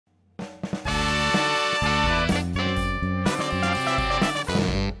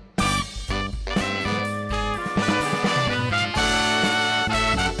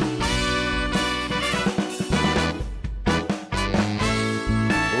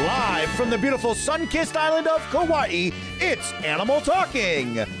from the beautiful sun-kissed island of Kauai, it's Animal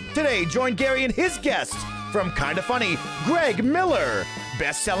Talking. Today, join Gary and his guests from Kinda Funny, Greg Miller,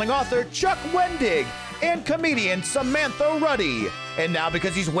 best-selling author Chuck Wendig, and comedian Samantha Ruddy. And now,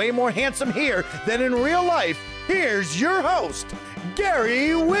 because he's way more handsome here than in real life, here's your host, Gary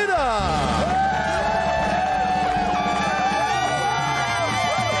Whitta.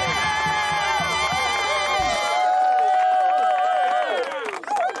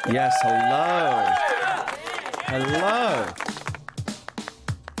 Yes, hello. Hello.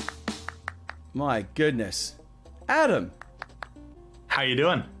 My goodness. Adam. How you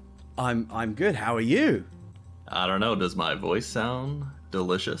doing? I'm good. How are you? I don't know. Does my voice sound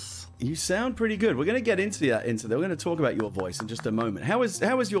delicious? You sound pretty good. We're going to get into that. We're going to talk about your voice in just a moment. How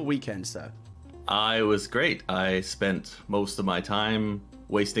was your weekend, sir? I was great. I spent most of my time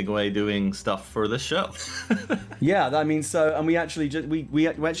wasting away doing stuff for this show. Yeah, I mean, so, and we actually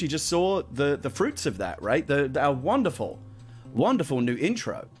just saw the fruits of that, right? Our wonderful new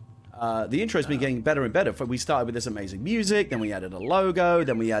intro. The intro's been getting better and better. We started with this amazing music, then we added a logo,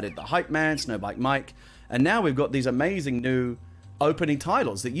 then we added the hype man, Snowbike Mike, and now we've got these amazing new opening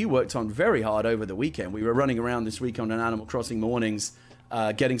titles that you worked on very hard over the weekend. We were running around this weekend on Animal Crossing mornings,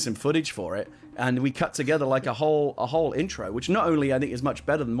 getting some footage for it, and we cut together like a whole intro, which not only I think is much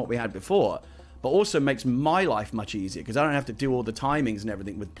better than what we had before, but also makes my life much easier because I don't have to do all the timings and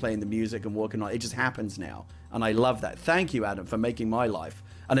everything with playing the music and working on it. It just happens now, and I love that. Thank you, Adam, for making my life.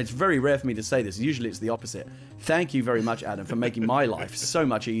 And it's very rare for me to say this. Usually it's the opposite. Thank you very much, Adam, for making my life so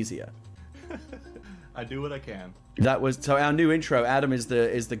much easier. I do what I can. That was so our new intro. Adam is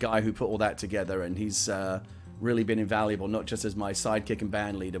the guy who put all that together, and he's really been invaluable, not just as my sidekick and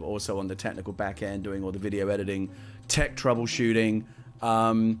band leader, but also on the technical back end, doing all the video editing, tech troubleshooting,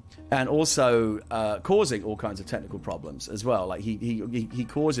 and also causing all kinds of technical problems as well. Like he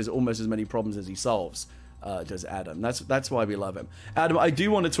causes almost as many problems as he solves. Does Adam. That's why we love him. Adam, I do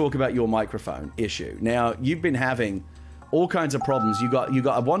want to talk about your microphone issue. Now, you've been having all kinds of problems. You got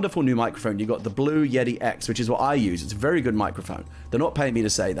a wonderful new microphone. You got the Blue Yeti X, which is what I use. It's a very good microphone. They're not paying me to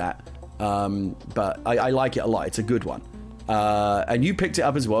say that, but I like it a lot. It's a good one. And you picked it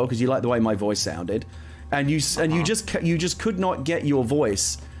up as well because you like the way my voice sounded, and you just could not get your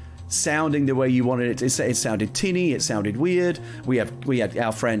voice sounding the way you wanted it. It sounded tinny. It sounded weird. We had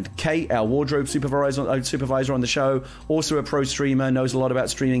our friend Kate, our wardrobe supervisor on the show, also a pro streamer, knows a lot about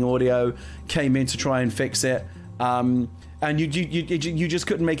streaming audio, came in to try and fix it. And you just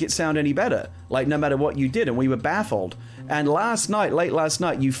couldn't make it sound any better, like no matter what you did, and we were baffled. And late last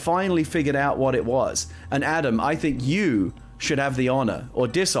night, you finally figured out what it was. And Adam, I think you should have the honor or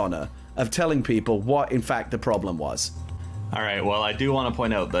dishonor of telling people what, in fact, the problem was. All right, well, I do want to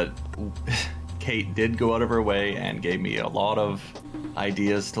point out that Kate did go out of her way and gave me a lot of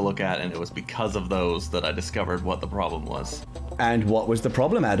ideas to look at, and it was because of those that I discovered what the problem was. And what was the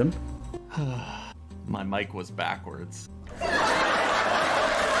problem, Adam? My mic was backwards.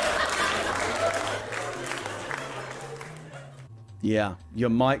 Yeah, your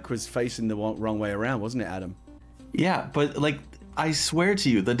mic was facing the wrong way around, wasn't it, Adam? Yeah, but like, I swear to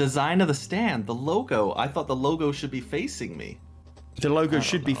you, the design of the stand, the logo, I thought the logo should be facing me. The logo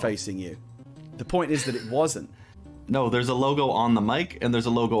should be facing you. The point is that it wasn't. No, there's a logo on the mic and there's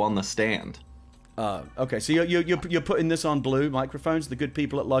a logo on the stand. Okay, so you're putting this on Blue microphones, the good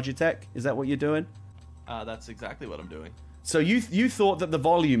people at Logitech? Is that what you're doing? That's exactly what I'm doing. So you thought that the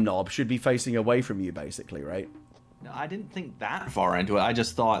volume knob should be facing away from you, basically, right? No, I didn't think that far into it. I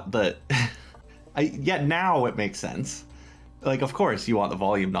just thought that... now it makes sense. Like, of course, you want the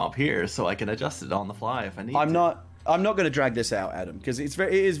volume knob here, so I can adjust it on the fly if I need to. I'm not going to drag this out, Adam, because it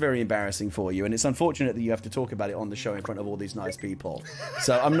is very embarrassing for you, and it's unfortunate that you have to talk about it on the show in front of all these nice people.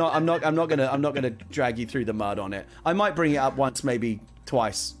 So I'm not gonna drag you through the mud on it. I might bring it up once, maybe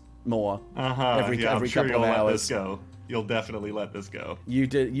twice more every couple of hours. Let this go. You'll definitely let this go. You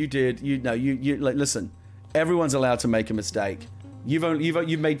listen. Everyone's allowed to make a mistake.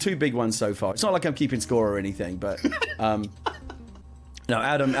 You've made two big ones so far. It's not like I'm keeping score or anything, but no,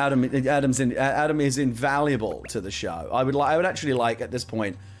 Adam is invaluable to the show. I would actually like at this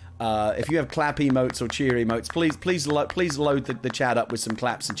point, if you have clap emotes or cheer emotes, please load the chat up with some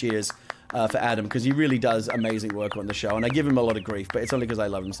claps and cheers for Adam, because he really does amazing work on the show, and I give him a lot of grief, but it's only because I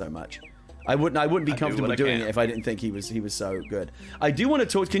love him so much. I wouldn't be comfortable doing it if I didn't think he was so good. I do want to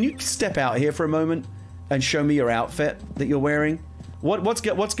talk. Can you step out here for a moment and show me your outfit that you're wearing?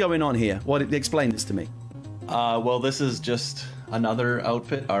 What's going on here? Explain this to me. Well, this is just another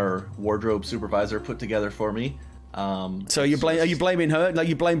outfit our wardrobe supervisor put together for me. So are you blaming her? Like,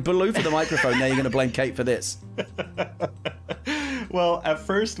 you blame Blue for the microphone. Now you're going to blame Kate for this. Well, at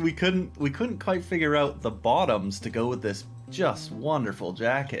first we couldn't quite figure out the bottoms to go with this just wonderful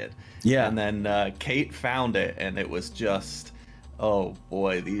jacket. Yeah. And then Kate found it, and it was just, oh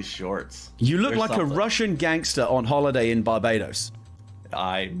boy, these shorts. You look There's like something. a Russian gangster on holiday in Barbados.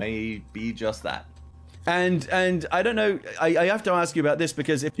 I may be just that. And I don't know, I have to ask you about this,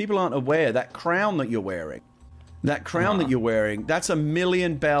 because if people aren't aware, that crown that you're wearing, that's a $1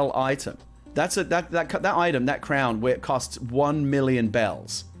 million bell item. That item, that crown, where it costs 1 million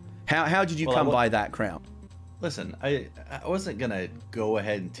bells. How did you come by that crown? Listen, I wasn't gonna go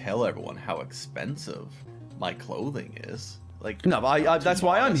ahead and tell everyone how expensive my clothing is. Like, no, but that's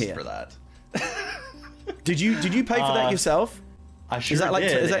why I'm here for that. Did you pay for that yourself? I sure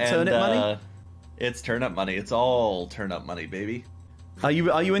did. Is that turnip money? It's turnip money. It's all turnip money, baby. Are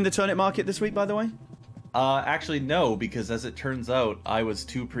you in the turnip market this week, by the way? Actually, no, because as it turns out, I was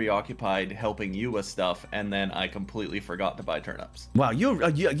too preoccupied helping you with stuff, and then I completely forgot to buy turnips. Wow, you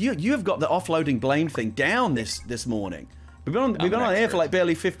have got the offloading blame thing down this morning. We've been on air for like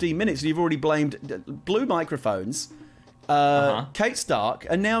barely 15 minutes, and you've already blamed Blue Microphones, Kate Stark,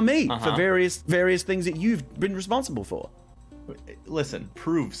 and now me for various things that you've been responsible for. Listen,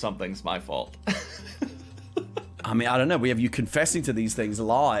 prove something's my fault. I mean, I don't know. We have you confessing to these things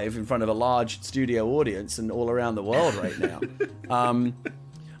live in front of a large studio audience and all around the world right now.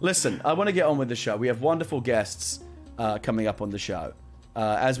 Listen, I want to get on with the show. We have wonderful guests coming up on the show.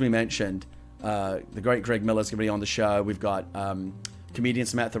 As we mentioned, the great Greg Miller's going to be on the show. We've got comedian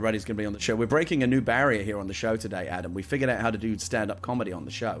Samantha Ruddy is going to be on the show. We're breaking a new barrier here on the show today, Adam. We figured out how to do stand-up comedy on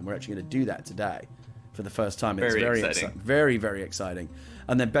the show, and we're actually going to do that today for the first time. It's very exciting. Very, very exciting.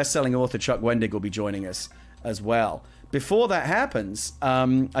 And then best-selling author Chuck Wendig will be joining us as well. Before that happens,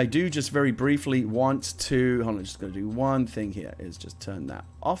 I do just very briefly want to... Hold on, I'm just going to do one thing here, is just turn that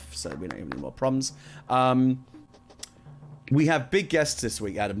off so we don't have any more problems. We have big guests this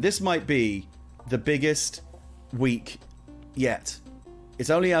week, Adam. This might be the biggest week yet. It's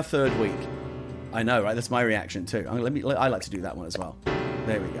only our third week. I know, right? That's my reaction too. I like to do that one as well.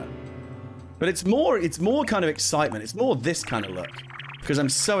 There we go. But it's more kind of excitement. It's more this kind of look, because I'm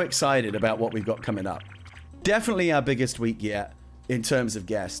so excited about what we've got coming up. Definitely our biggest week yet in terms of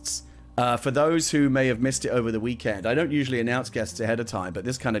guests. For those who may have missed it over the weekend, I don't usually announce guests ahead of time, but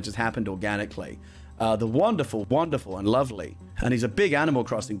this kind of just happened organically. The wonderful, wonderful, and lovely, and he's a big Animal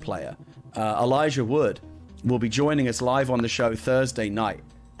Crossing player, Elijah Wood, will be joining us live on the show Thursday night.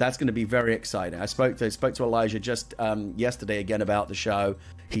 That's going to be very exciting. I spoke to Elijah just yesterday again about the show.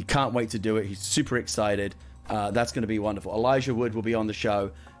 He can't wait to do it. He's super excited. That's going to be wonderful. Elijah Wood will be on the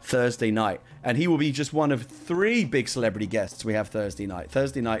show Thursday night, and he will be just one of 3 big celebrity guests we have Thursday night.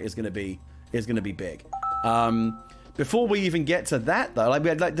 Thursday night is going to be big. Before we even get to that, though,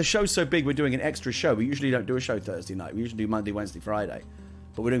 like the show's so big, we're doing an extra show. We usually don't do a show Thursday night. We usually do Monday, Wednesday, Friday,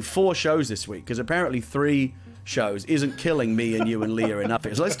 but we're doing 4 shows this week because apparently 3 shows isn't killing me and you and Leah enough.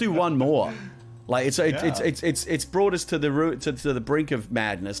 So let's do one more. Like it's brought us to the brink of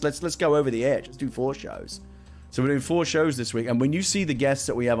madness. Let's go over the edge. Let's do 4 shows. So we're doing 4 shows this week, and when you see the guests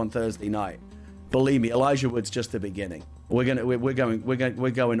that we have on Thursday night, believe me, Elijah Wood's just the beginning. We're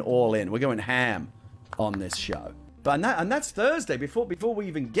going all in. We're going ham on this show. But and that's Thursday. Before we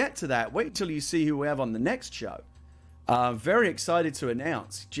even get to that, wait till you see who we have on the next show. Very excited to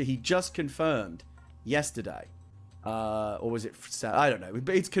announce he just confirmed yesterday, or was it? I don't know.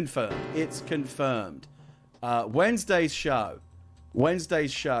 But it's confirmed. It's confirmed. Wednesday's show,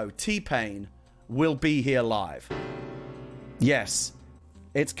 T-Pain will be here live. Yes,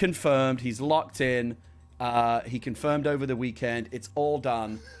 it's confirmed. He's locked in. He confirmed over the weekend. It's all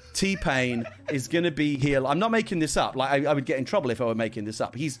done. T-Pain is going to be here. I'm not making this up. Like I would get in trouble if I were making this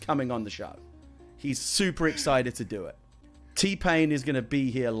up. He's coming on the show. He's super excited to do it. T-Pain is going to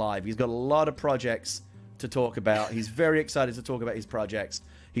be here live. He's got a lot of projects to talk about. He's very excited to talk about his projects.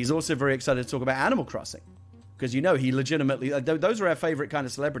 He's also very excited to talk about Animal Crossing, because he legitimately, those are our favorite kind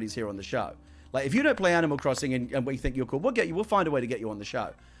of celebrities here on the show. Like, if you don't play Animal Crossing and we think you're cool, we'll find a way to get you on the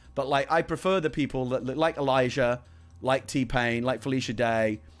show. But like, I prefer the people that like Elijah, like T-Pain, like Felicia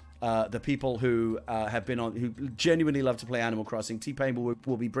Day, the people who have been on, who genuinely love to play Animal Crossing. T-Pain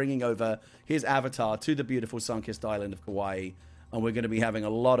will be bringing over his avatar to the beautiful sun-kissed island of Kauai, and we're going to be having a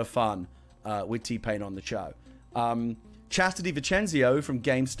lot of fun with T-Pain on the show. Chastity Vicenzio from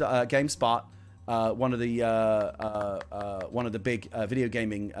GameSpot, one of the big video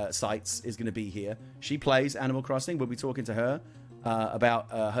gaming sites, is going to be here. She plays Animal Crossing. We'll be talking to her about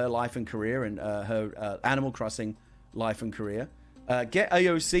her life and career, and her Animal Crossing life and career. Get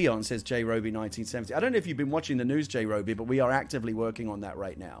AOC on, says J Roby 1970. I don't know if you've been watching the news, J Roby, but we are actively working on that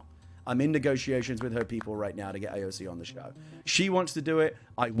right now. I'm in negotiations with her people right now to get AOC on the show. She wants to do it.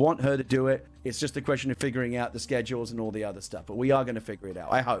 I want her to do it. It's just a question of figuring out the schedules and all the other stuff. But we are going to figure it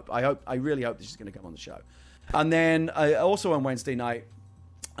out. I really hope that she's going to come on the show. And then also on Wednesday night,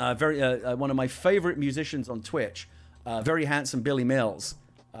 one of my favorite musicians on Twitch, very handsome Billy Mills.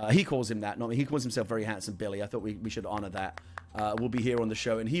 He calls him that. He calls himself Very Handsome Billy. I thought we should honor that. Will be here on the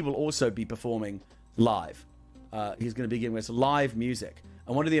show, and he will also be performing live. He's going to be giving us live music.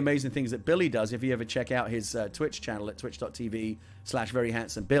 And one of the amazing things that Billy does, if you ever check out his Twitch channel at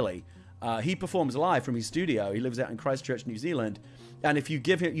twitch.tv/veryhandsomebilly, he performs live from his studio. He lives out in Christchurch, New Zealand. And if you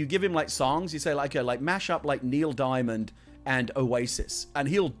give him like songs, you say like mash up like Neil Diamond and Oasis, and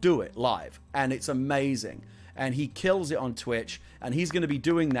he'll do it live, and it's amazing. And he kills it on Twitch, and he's going to be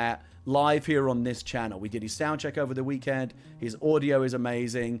doing that live here on this channel. We did his sound check over the weekend. His audio is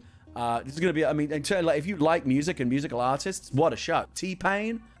amazing. This is going to be, I mean, like, if you like music and musical artists, what a show.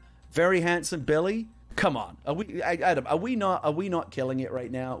 T-Pain, Very Handsome Billy. Come on. Adam, are we not killing it right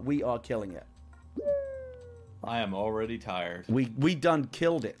now? We are killing it. I am already tired. We done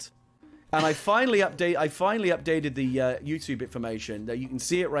killed it. And I finally updated the YouTube information. You can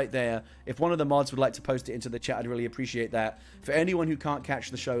see it right there. If one of the mods would like to post it into the chat, I'd really appreciate that. For anyone who can't catch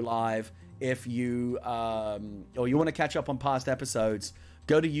the show live, if you or you want to catch up on past episodes,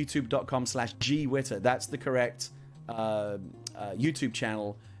 go to youtube.com/gwitter. That's the correct YouTube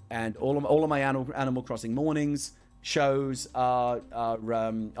channel. And all of my Animal Crossing mornings shows are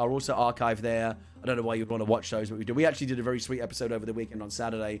also archived there. I don't know why you'd want to watch those, but we do. We actually did a very sweet episode over the weekend on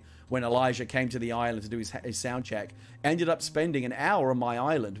Saturday when Elijah came to the island to do his sound check. Ended up spending an hour on my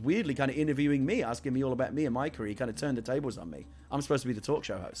island, weirdly kind of interviewing me, asking me all about me and my career. He kind of turned the tables on me. I'm supposed to be the talk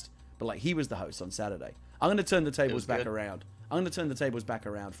show host, but like he was the host on Saturday. I'm going to turn the tables back around. I'm going to turn the tables back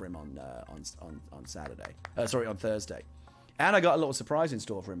around for him on Saturday. Sorry, on Thursday. And I got a little surprise in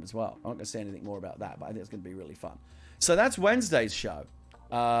store for him as well. I'm not going to say anything more about that, but I think it's going to be really fun. So that's Wednesday's show.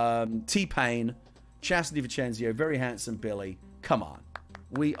 T-Pain, Chastity Vincenzio, Very Handsome Billy. Come on.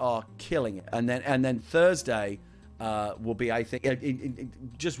 We are killing it. And then Thursday will be, I think,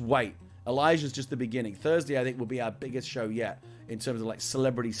 just wait. Elijah's just the beginning. Thursday, I think, will be our biggest show yet in terms of like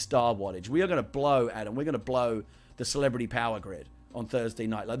celebrity star wattage. We are going to blow, Adam. We're going to blow the celebrity power grid on Thursday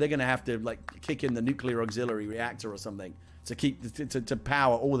night. Like they're going to have to like kick in the nuclear auxiliary reactor or something to keep to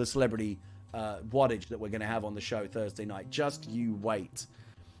power all the celebrity wattage that we're going to have on the show Thursday night. Just you wait.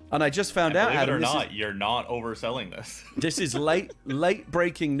 And I just found out, Adam, believe it or not, you're not overselling this. This is late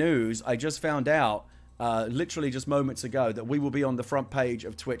breaking news. I just found out literally just moments ago that we will be on the front page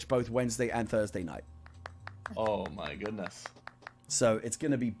of Twitch both Wednesday and Thursday night. Oh my goodness. So it's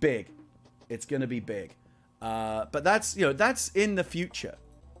going to be big. It's going to be big. But that's in the future.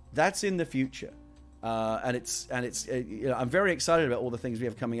 That's in the future. And it's I'm very excited about all the things we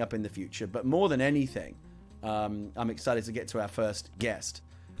have coming up in the future. But more than anything, I'm excited to get to our first guest,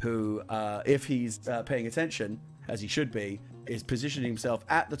 who, if he's paying attention, as he should be, is positioning himself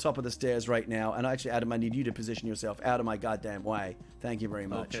at the top of the stairs right now. And actually, Adam, I need you to position yourself out of my goddamn way. Thank you very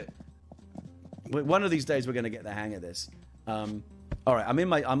much. Okay. One of these days, we're going to get the hang of this. All right,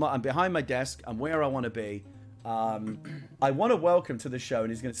 I'm behind my desk. I'm where I want to be. I want to welcome to the show,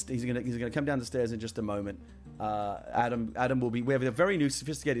 and he's going to come down the stairs in just a moment. Adam will be. We have a very new,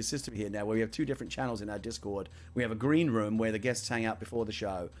 sophisticated system here now, where we have two different channels in our Discord. We have a green room where the guests hang out before the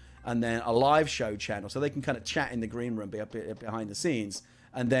show, and then a live show channel, so they can kind of chat in the green room, be up behind the scenes.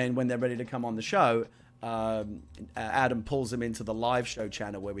 And then when they're ready to come on the show, Adam pulls them into the live show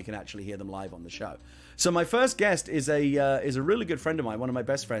channel where we can actually hear them live on the show. So my first guest is a really good friend of mine, one of my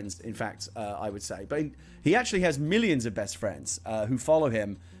best friends, in fact, I would say. But he actually has millions of best friends who follow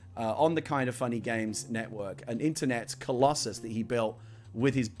him on the Kind of Funny Games network, an internet colossus that he built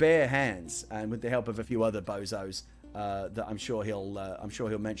with his bare hands and with the help of a few other bozos that I'm sure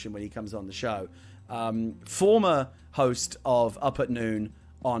he'll mention when he comes on the show. Former host of Up at Noon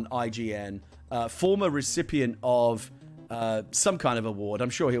on IGN, former recipient of some kind of award. I'm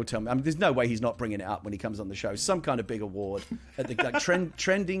sure he'll tell me. I mean, there's no way he's not bringing it up when he comes on the show. Some kind of big award at the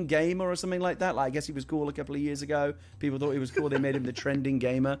trending gamer or something like that. Like, I guess he was cool a couple of years ago. People thought he was cool. They made him the trending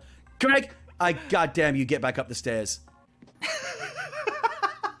gamer. Greg, goddamn you, get back up the stairs.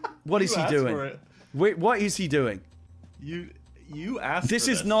 What is he doing? What is he doing? You asked. This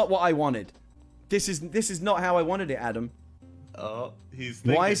is not what I wanted. This is not how I wanted it, Adam. Oh,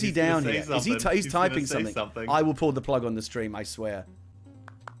 why is he down here? Is he's typing something? I will pull the plug on the stream. I swear.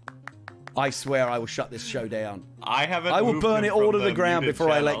 I swear I will shut this show down. I will burn it all to the ground before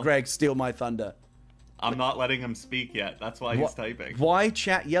I let Greg steal my thunder. I'm not letting him speak yet. That's why he's typing. Why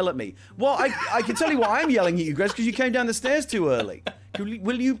chat yell at me? Well, I can tell you why I'm yelling at you, Greg, because you came down the stairs too early.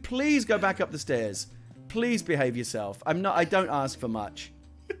 Will you please go back up the stairs? Please behave yourself. I don't ask for much.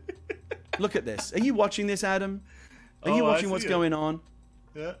 Look at this. Are you watching this, Adam? Are you watching what's going on?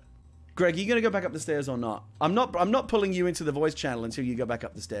 Yeah. Greg, are you going to go back up the stairs or not? I'm not pulling you into the voice channel until you go back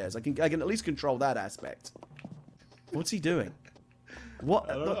up the stairs. I can at least control that aspect. What's he doing? What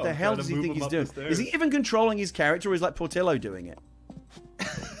the hell does he think he's doing? Is he even controlling his character, or is like Portillo doing it?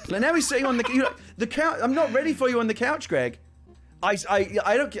 Now he's sitting on the couch. I'm not ready for you on the couch, Greg. Trust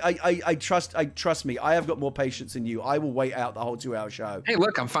me. I have got more patience than you. I will wait out the whole 2-hour show. Hey,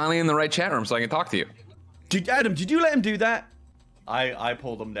 look, I'm finally in the right chat room so I can talk to you. Adam, did you let him do that? I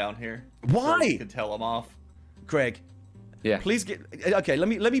pulled him down here. Why? So you could tell him off. Greg. Yeah. Please get. Okay, let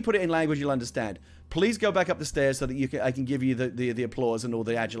me put it in language you'll understand. Please go back up the stairs so that I can give you the applause and all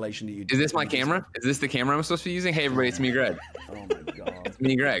the adulation that you do. Is this my camera? Is this the camera I'm supposed to be using? Hey, everybody, it's me, Greg. Oh my god. It's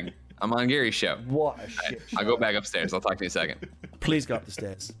me, Greg. I'm on Gary's show. What a shit. I'll go back upstairs. I'll talk to you in a second. Please go up the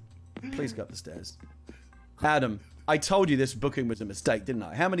stairs. Please go up the stairs. Adam, I told you this booking was a mistake, didn't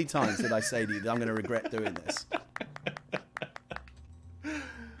I? How many times did I say to you that I'm going to regret doing this?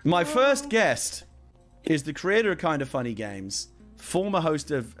 My first guest is the creator of Kinda Funny Games, former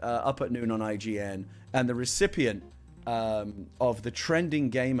host of Up at Noon on IGN, and the recipient of the Trending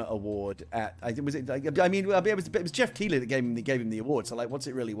Gamer Award at it was Jeff Keighley that gave him the award. So like, what's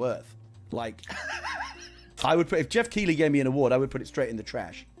it really worth? Like, if Jeff Keighley gave me an award, I would put it straight in the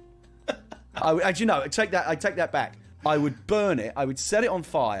trash. I take that back. I would burn it. I would set it on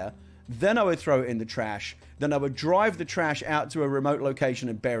fire. Then I would throw it in the trash. Then I would drive the trash out to a remote location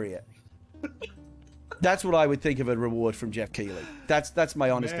and bury it. That's what I would think of a reward from Jeff Keighley. That's my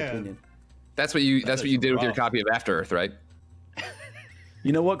honest opinion. That's what you did with your copy of After Earth, right?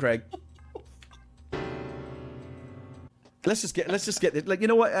 You know what, Greg? Let's just get this. Like, you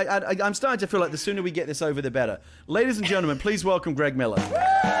know what? I'm starting to feel like the sooner we get this over, the better. Ladies and gentlemen, please welcome Greg Miller.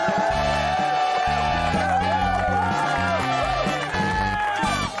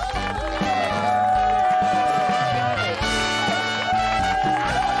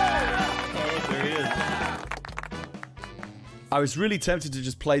 I was really tempted to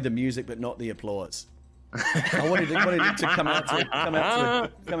just play the music, but not the applause. I wanted it to come out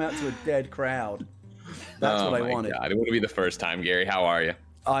to a dead crowd. That's what I wanted. God, it wouldn't be the first time, Gary. How are you?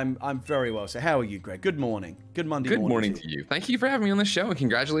 I'm very well. So how are you, Greg? Good morning. Good Monday morning. Good morning to you. Thank you for having me on the show, and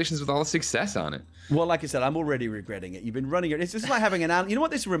congratulations with all the success on it. Well, like I said, I'm already regretting it. You've been running it. It's just like having an animal. You know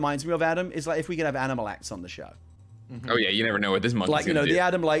what this reminds me of, Adam? Is like if we could have animal acts on the show. Oh yeah, you never know what this monkey's like, gonna do. The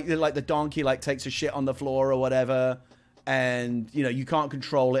Adam, like the donkey, like takes a shit on the floor or whatever. And, you can't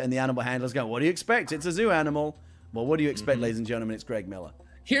control it, and the animal handlers go, what do you expect? It's a zoo animal. Well, what do you expect, ladies and gentlemen? It's Greg Miller.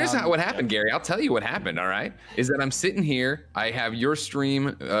 Here's what happened, Gary. I'll tell you what happened, all right? Is that I'm sitting here. I have your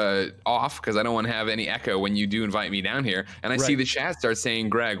stream off because I don't want to have any echo when you do invite me down here. And I see the chat start saying,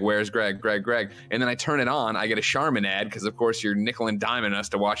 Greg, where's Greg, Greg, Greg? And then I turn it on. I get a Charmin ad because, of course, you're nickel and diming us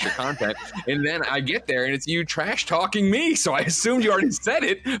to watch your content. And then I get there, and it's you trash talking me. So I assumed you already said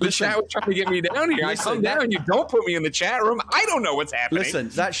it. The chat was trying to get me down here. I come down, you don't put me in the chat room. I don't know what's happening. Listen,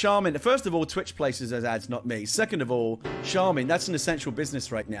 that Charmin, first of all, Twitch places as ads, not me. Second of all, Charmin, that's an essential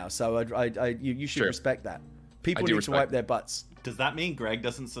business right now. So you should respect that. People need to wipe their butts. Does that mean Greg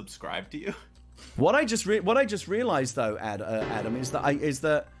doesn't subscribe to you? What I just realized though, Adam, is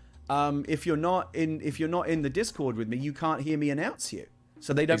that if you're not in the Discord with me, you can't hear me announce you.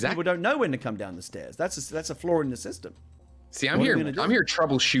 So people don't know when to come down the stairs. That's a flaw in the system. See, I'm here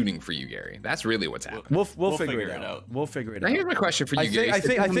troubleshooting for you, Gary. That's really what's happening. We'll figure it out. We'll figure it out. Now here's my question for you, Gary. I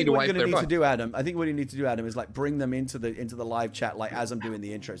think what you're going to need to do, Adam. I think what you need to do, Adam, is like bring them into the live chat, like as I'm doing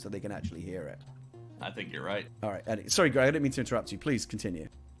the intro, so they can actually hear it. I think you're right. All right, sorry, Greg. I didn't mean to interrupt you. Please continue.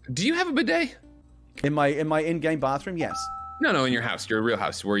 Do you have a bidet? In my in-game bathroom, yes. No, in your house, your real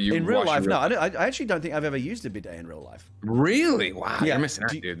house, where you in real life. No, I actually don't think I've ever used a bidet in real life. Really? Wow, you're missing out,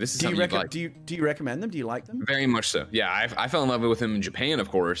 dude. This is something you'd like. Do you recommend them? Do you like them? Very much so. Yeah, I fell in love with them in Japan,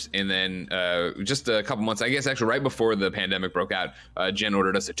 of course, and then just a couple months, I guess, actually right before the pandemic broke out, Jen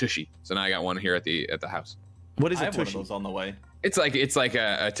ordered us a tushy, so now I got one here at the house. What is a tushy? I have one of those on the way. It's like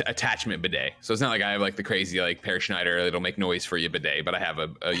a attachment bidet. So it's not like I have like the crazy like Per Schneider it'll make noise for you bidet, but I have a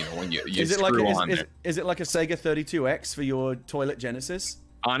when you is screw it like on there. Is it like a Sega 32X for your toilet Genesis?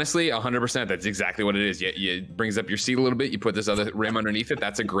 Honestly, 100%. That's exactly what it is. It brings up your seat a little bit. You put this other rim underneath it.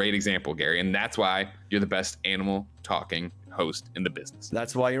 That's a great example, Gary, and that's why you're the best animal talking host in the business.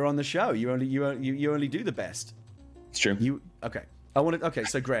 That's why you're on the show. You only do the best. It's true. Okay.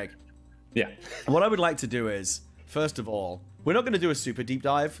 So Greg. Yeah. What I would like to do is, first of all, We're not going to do a super deep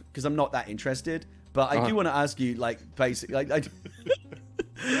dive because I'm not that interested. But I do want to ask you, like, basically, like,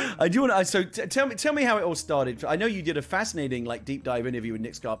 I do want to. So tell me how it all started. I know you did a fascinating like deep dive interview with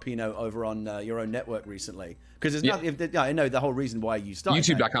Nick Scarpino over on your own network recently. Because there's nothing. I know the whole reason why you started.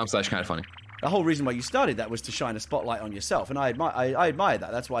 YouTube.com/kindoffunny. The whole reason why you started that was to shine a spotlight on yourself, and I admire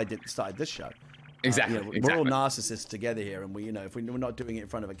that. That's why I started this show. Exactly. We're all narcissists together here, and if we're not doing it in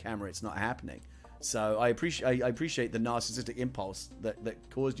front of a camera, it's not happening. So I appreciate the narcissistic impulse that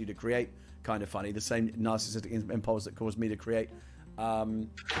caused you to create Kind of Funny, the same narcissistic impulse that caused me to create Animal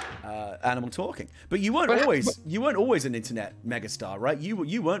Talking. But you weren't always an internet megastar, right?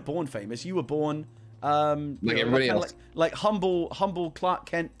 You weren't born famous. You were born like everybody else, like humble Clark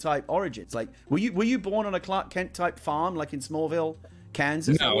Kent type origins. Like were you born on a Clark Kent type farm, like in Smallville,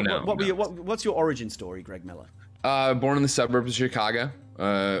 Kansas? No. What's your origin story, Greg Miller? Born in the suburbs of Chicago,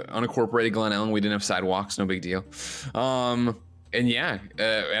 unincorporated Glen Ellen. We didn't have sidewalks, no big deal. And yeah,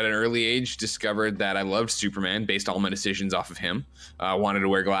 at an early age, discovered that I loved Superman, based all my decisions off of him. Wanted to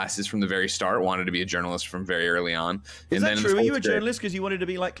wear glasses from the very start. Wanted to be a journalist from very early on. Is that true? Are you a journalist because you wanted to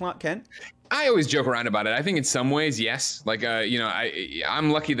be like Clark Kent? I always joke around about it. I think in some ways, yes. Like,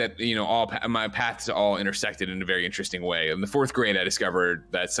 I'm lucky that, all my paths all intersected in a very interesting way. In the 4th grade, I discovered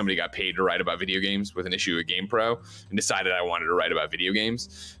that somebody got paid to write about video games with an issue of Game Pro and decided I wanted to write about video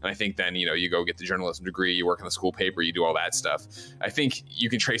games. And I think then, you go get the journalism degree, you work in the school paper, you do all that stuff. I think you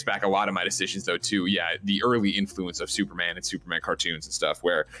can trace back a lot of my decisions, though, to, the early influence of Superman and Superman cartoons and stuff,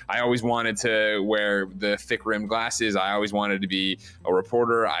 where I always wanted to wear the thick-rimmed glasses. I always wanted to be a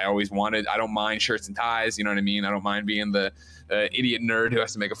reporter. I don't mind shirts and ties, you know what I mean? I don't mind being the idiot nerd who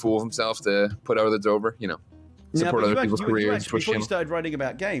has to make a fool of himself to put others over, support other people's careers. Before you started writing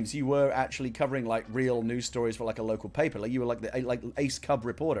about games, you were actually covering like real news stories for like a local paper. Like you were like the ace cub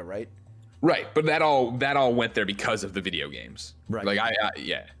reporter, right? Right, but that all went there because of the video games. Right. Like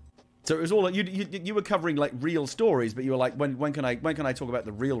yeah. So it was all you were covering like real stories, but you were like, when can I talk about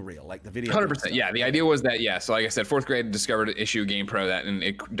the real like the video? 100%. Yeah, the idea was that So like I said, 4th grade, discovered an issue of Game Pro and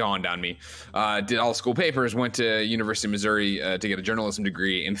it dawned on me. Did all school papers, went to University of Missouri to get a journalism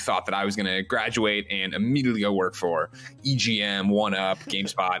degree, and thought that I was going to graduate and immediately go work for EGM, 1UP,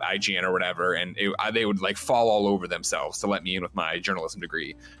 GameSpot, IGN, or whatever, and they would like fall all over themselves to let me in with my journalism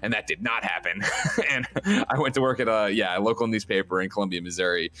degree, and that did not happen. And I went to work at a local newspaper in Columbia,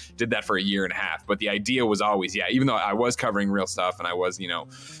 Missouri. Did that for a year and a half, but the idea was always, even though I was covering real stuff and I was,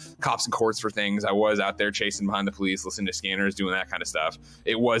 cops and courts for things, I was out there chasing behind the police, listening to scanners, doing that kind of stuff.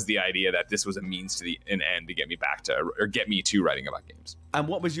 It was the idea that this was a means to an end to get me to writing about games. And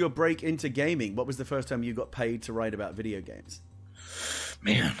what was your break into gaming? What was the first time you got paid to write about video games?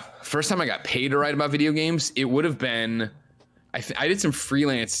 Man, first time I got paid to write about video games, it would have been, I did some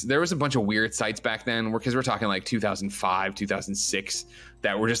freelance. There was a bunch of weird sites back then because we're talking like 2005, 2006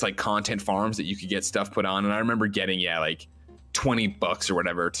 that were just like content farms that you could get stuff put on. And I remember getting, like $20 or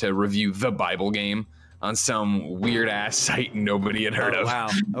whatever to review the Bible game on some weird ass site nobody had heard of. Wow.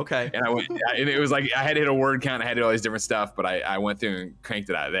 Okay. And it was like, I had to hit a word count. I had to do all these different stuff, but I went through and cranked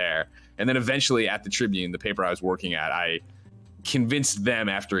it out there. And then eventually at the Tribune, the paper I was working at, I convinced them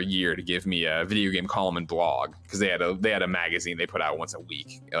after a year to give me a video game column and blog because they had a magazine they put out once a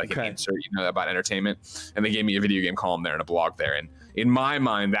week, like an insert, about entertainment, and they gave me a video game column there and a blog there. And in my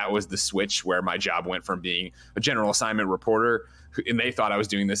mind, that was the switch where my job went from being a general assignment reporter, and they thought I was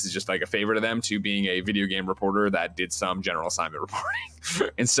doing this as just like a favor to them, to being a video game reporter that did some general assignment reporting.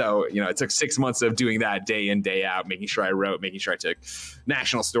 And so, it took 6 months of doing that day in, day out, making sure I wrote, making sure I took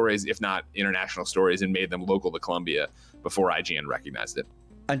national stories, if not international stories, and made them local to Columbia before IGN recognized it.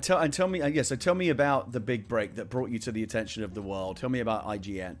 And tell me about the big break that brought you to the attention of the world. Tell me about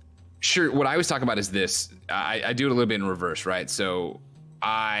IGN. Sure. What I always talk about is this. I do it a little bit in reverse, right? So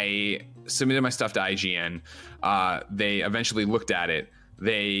I submitted my stuff to IGN. They eventually looked at it.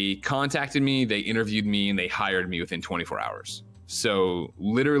 They contacted me, they interviewed me, and they hired me within 24 hours. So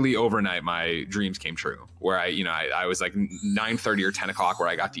literally overnight, my dreams came true, where I was like 9:30 or 10 o'clock where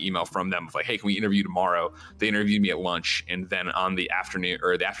I got the email from them of like, hey, can we interview tomorrow? They interviewed me at lunch. And then on the afternoon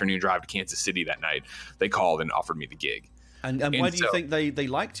drive to Kansas City that night, they called and offered me the gig. And why do you think they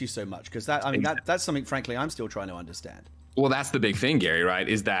liked you so much? Because that's something, frankly, I'm still trying to understand. Well, that's the big thing, Gary, right?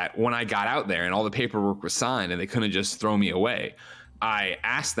 Is that when I got out there and all the paperwork was signed and they couldn't just throw me away, I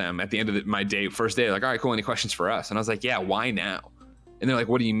asked them at the end of my first day, like, all right, cool, any questions for us? And I was like, yeah, why now? And they're like,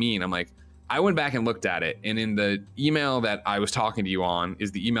 what do you mean? I'm like, I went back and looked at it. And in the email that I was talking to you on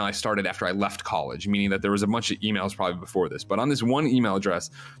is the email I started after I left college, meaning that there was a bunch of emails probably before this. But on this one email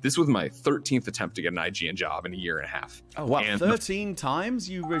address, this was my 13th attempt to get an IGN job in a year and a half. Oh, wow. And 13 times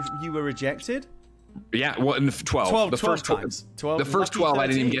you were rejected? Yeah, well, in the 12. 12 the first times. 12, the first 12, I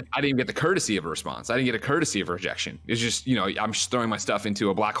didn't lucky even get the courtesy of a response. I didn't get a courtesy of a rejection. It's just, I'm just throwing my stuff into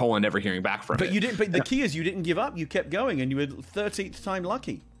a black hole and never hearing back from it. But you didn't. But the key is you didn't give up. You kept going, and you were 13th time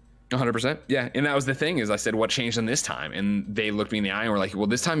lucky. 100%. Yeah, and that was the thing is I said, what changed on this time? And they looked me in the eye and were like, well,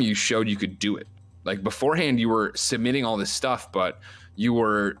 this time you showed you could do it. Like beforehand, you were submitting all this stuff, but you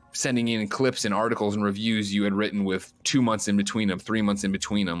were sending in clips and articles and reviews you had written with 2 months in between them, 3 months in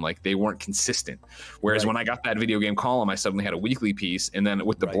between them. Like they weren't consistent. Whereas when I got that video game column, I suddenly had a weekly piece. And then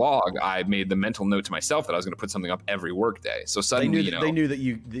with the blog, I made the mental note to myself that I was going to put something up every workday. So suddenly, they knew that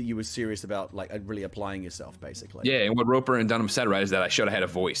you were serious about like really applying yourself, basically. Yeah. And what Roper and Dunham said, right, is that I showed I had a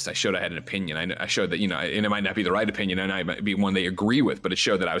voice. I showed I had an opinion. I showed that, and it might not be the right opinion and it might be one they agree with, but it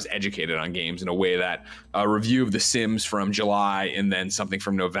showed that I was educated on games in a way that a review of The Sims from July and then something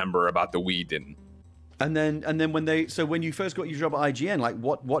from November about the Wii didn't. And then when you first got your job at IGN, like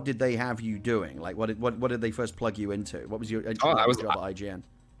what did they have you doing? Like what did they first plug you into? What was your job at IGN?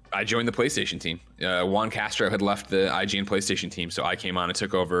 I joined the PlayStation team. Juan Castro had left the IGN PlayStation team, so I came on and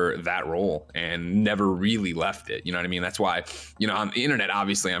took over that role and never really left it. You know what I mean? That's why, on the internet,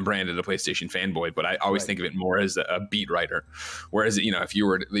 obviously, I'm branded a PlayStation fanboy, but I always think of it more as a beat writer. Whereas, if you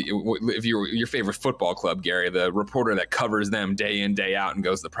were your favorite football club, Gary, the reporter that covers them day in, day out and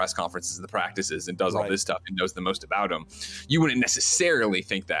goes to the press conferences and the practices and does all this stuff and knows the most about them, you wouldn't necessarily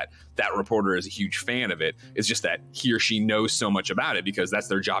think that reporter is a huge fan of it. It's just that he or she knows so much about it because that's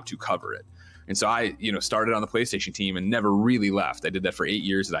their job to cover it. And so I, started on the PlayStation team and never really left. I did that for 8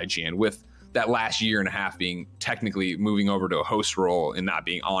 years at IGN, with that last year and a half being technically moving over to a host role and not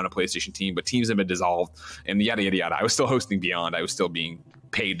being on a PlayStation team, but teams have been dissolved and yada, yada, yada. I was still hosting Beyond. I was still being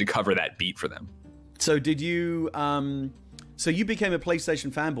paid to cover that beat for them. So did you, so you became a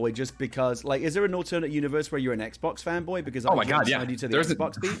PlayStation fanboy just because, like, is there an alternate universe where you're an Xbox fanboy? Because oh my god, yeah, you to the there's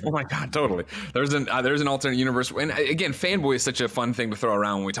Xbox beat? Oh my god, totally. There's an alternate universe, and again, fanboy is such a fun thing to throw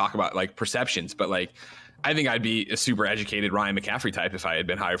around when we talk about like perceptions. But like, I think I'd be a super educated Ryan McCaffrey type if I had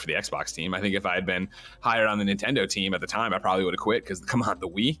been hired for the Xbox team. I think if I had been hired on the Nintendo team at the time, I probably would have quit because come on, the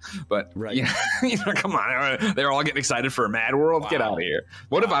Wii. But come on, they're all getting excited for a Mad World. Wow. Get out of here.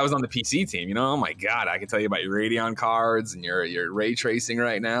 What if I was on the PC team? Oh my god, I can tell you about your Radeon cards and your ray tracing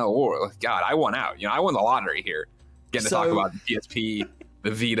right now. Or God, I won out. I won the lottery here. Getting to talk about the PSP,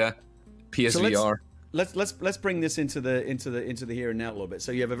 the Vita, PSVR. So let's bring this into the here and now a little bit.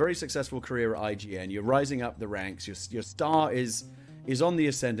 So you have a very successful career at IGN. You're rising up the ranks. Your star is on the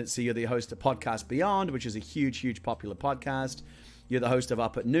ascendancy. You're the host of Podcast Beyond, which is a huge popular podcast. You're the host of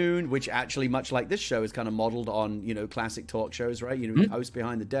Up at Noon, which actually, much like this show, is kind of modeled on classic talk shows, right? Host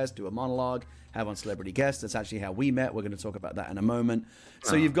behind the desk, do a monologue, have on celebrity guests. That's actually how we met. We're going to talk about that in a moment.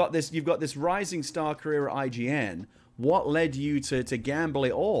 So you've got this rising star career at IGN. What led you to gamble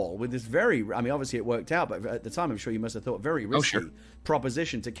it all with this obviously it worked out, but at the time I'm sure you must have thought very risky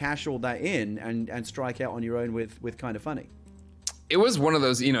proposition to cash all that in and strike out on your own with Kind of Funny? It was one of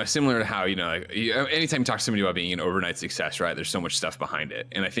those, similar to how, anytime you talk to somebody about being an overnight success, right, there's so much stuff behind it.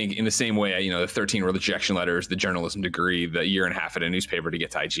 And I think in the same way, the 13 rejection letters, the journalism degree, the year and a half at a newspaper to get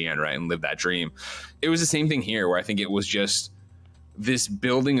to IGN, right, and live that dream. It was the same thing here where I think it was just this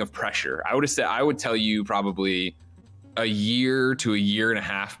building of pressure. I would tell you probably a year to a year and a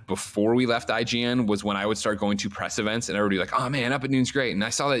half before we left IGN was when I would start going to press events and everybody like, oh man, Up at Noon's great. And I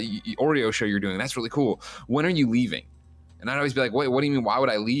saw that Oreo show you're doing. That's really cool. When are you leaving? And I'd always be like, wait, what do you mean? Why would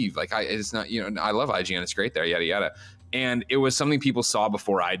I leave? Like, it's not, I love IGN. It's great there, yada, yada. And it was something people saw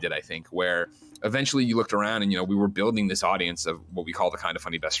before I did, I think, where eventually you looked around and, we were building this audience of what we call the Kind of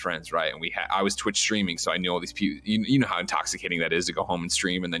Funny best friends, right? And I was Twitch streaming, so I knew all these people. You know how intoxicating that is to go home and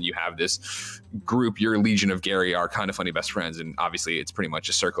stream, and then you have this group, your Legion of Gary, our Kind of Funny best friends, and obviously it's pretty much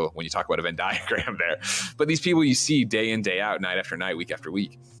a circle when you talk about a Venn diagram there. But these people you see day in, day out, night after night, week after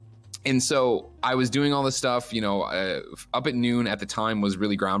week. And so I was doing all this stuff, Up at Noon at the time was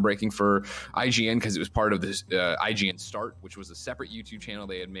really groundbreaking for IGN because it was part of this IGN Start, which was a separate YouTube channel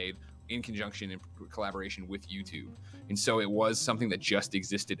they had made in conjunction and collaboration with YouTube. And so it was something that just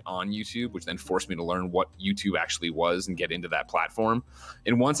existed on YouTube, which then forced me to learn what YouTube actually was and get into that platform.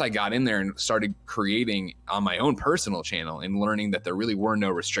 And once I got in there and started creating on my own personal channel and learning that there really were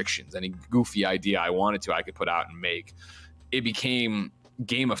no restrictions, any goofy idea I wanted to, I could put out and make, it became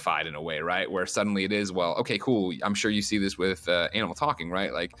gamified in a way, right? Where suddenly it is, well, okay, cool. I'm sure you see this with Animal Talking,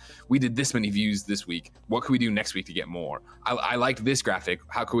 right? Like, we did this many views this week. What could we do next week to get more? I liked this graphic.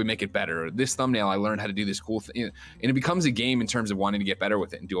 How could we make it better? This thumbnail, I learned how to do this cool thing. And it becomes a game in terms of wanting to get better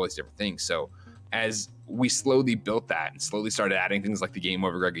with it and do all these different things. So as we slowly built that and slowly started adding things like the Game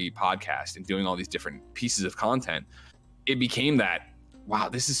Over Greg podcast and doing all these different pieces of content, it became that wow,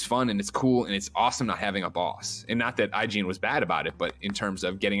 this is fun and it's cool and it's awesome not having a boss. And not that IGN was bad about it, but in terms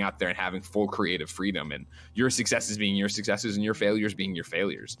of getting out there and having full creative freedom and your successes being your successes and your failures being your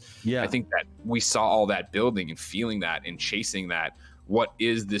failures. Yeah, I think that we saw all that building and feeling that and chasing that. What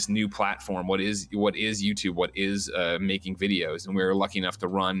is this new platform? What is YouTube? What is making videos? And we were lucky enough to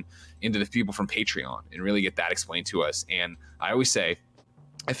run into the people from Patreon and really get that explained to us. And I always say,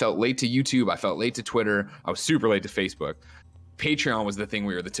 I felt late to YouTube. I felt late to Twitter. I was super late to Facebook. Patreon was the thing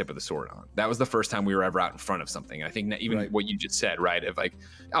we were the tip of the sword on. That was the first time we were ever out in front of something. And I think that even what you just said, right? Of like,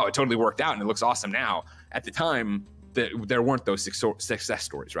 oh, it totally worked out and it looks awesome now. At the time, there weren't those success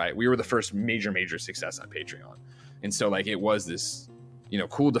stories, right? We were the first major success on Patreon. And so like it was this, you know,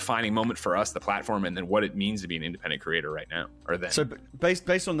 cool defining moment for us, the platform, and then what it means to be an independent creator right now, or then. So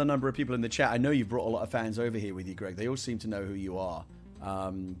based on the number of people in the chat, I know you've brought a lot of fans over here with you, Greg. They all seem to know who you are.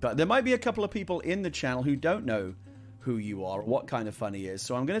 But there might be a couple of people in the channel who don't know who you are or what Kind of Funny is.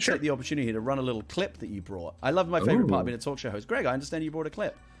 So I'm going to take the opportunity to run a little clip that you brought. I love my favorite part of being a talk show host. Greg, I understand you brought a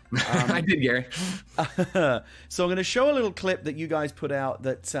clip. I did, Gary. So I'm going to show a little clip that you guys put out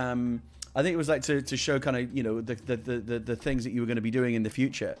that I think it was like to show kind of, you know, the things that you were going to be doing in the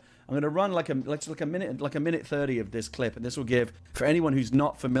future. I'm going to run like a minute 30 of this clip, and this will give, for anyone who's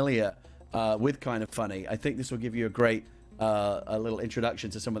not familiar with Kind of Funny, I think this will give you a great a little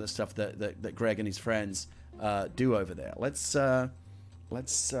introduction to some of the stuff that Greg and his friends do over there. Let's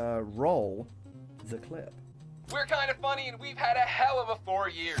roll the clip. We're Kind of Funny, and we've had a hell of a 4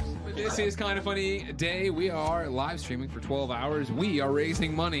 years. This is Kind of Funny Day. We are live streaming for 12 hours. We are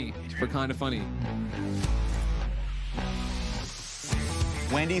raising money for Kind of Funny.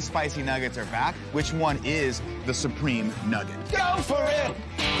 Wendy's spicy nuggets are back. Which one is the supreme nugget? Go for it!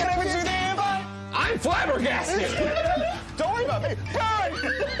 Can I put you there, bud? I'm flabbergasted! Don't worry about me. Burn!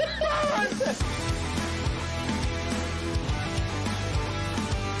 Burn!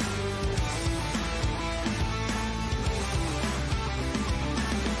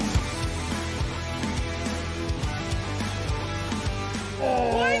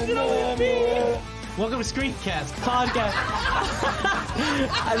 Why is it always me? Welcome to Screencast podcast.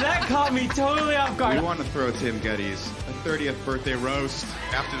 That caught me totally off guard. We want to throw Tim Gutty's 30th birthday roast.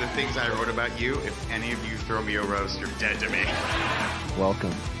 After the things I wrote about you, if any of you throw me a roast, you're dead to me.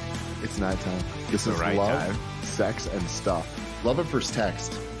 Welcome. It's nighttime. This is right love, time. sex, and stuff. Love at first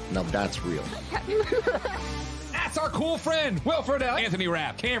text. Now that's real. That's our cool friend, Wilfred L. Anthony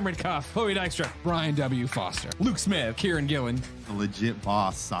Rapp, Cameron Cuff, Chloe Dykstra, Brian W. Foster, Luke Smith, Kieran Gillen. The legit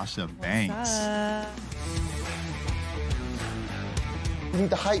boss, Sasha Banks. We need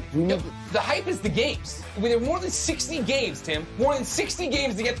the hype. The hype is the games. There are more than 60 games, Tim. More than 60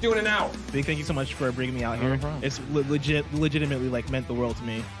 games to get through in an hour. Big thank you so much for bringing me out here. It's legitimately like meant the world to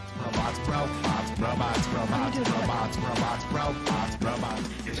me. Robots, robots, robots, robots, robots, robots, robots, robots.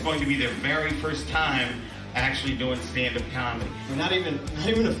 It's going to be their very first time actually doing stand-up comedy. Not even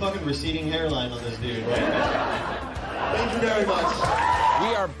a fucking receding hairline on this dude. Thank you very much.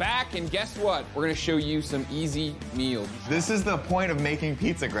 We are back, and guess what? We're going to show you some easy meals. This is the point of making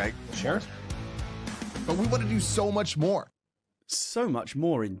pizza, Greg. Sure. But we want to do so much more. So much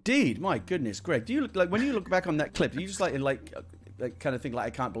more indeed. My goodness, Greg. Do you look like, when you look back on that clip, do you just like kind of think like,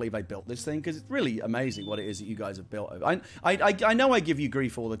 I can't believe I built this thing? Because it's really amazing what it is that you guys have built. I know I give you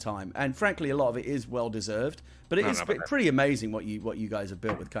grief all the time, and frankly, a lot of it is well deserved. But it is pretty amazing what you guys have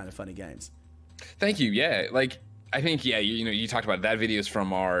built with Kind of Funny Games. Thank you. Yeah, like I think you talked about it. That video is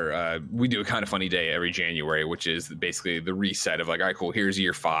from our we do a Kind of Funny Day every January, which is basically the reset of like, all right, cool, here's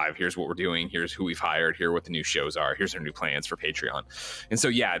year 5, here's what we're doing, here's who we've hired, here are what the new shows are, here's our new plans for Patreon. And so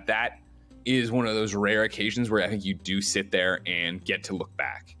yeah, that is one of those rare occasions where I think you do sit there and get to look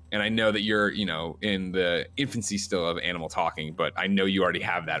back. And I know that you're, in the infancy still of Animal Talking, but I know you already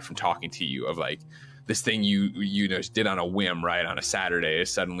have that from talking to you of like this thing you did on a whim, right? On a Saturday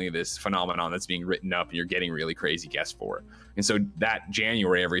is suddenly this phenomenon that's being written up and you're getting really crazy guests for it. And so that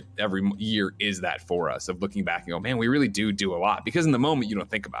January every year is that for us of looking back and go, man, we really do a lot, because in the moment you don't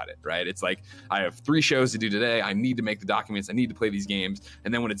think about it, right? It's like, I have 3 shows to do today. I need to make the documents. I need to play these games.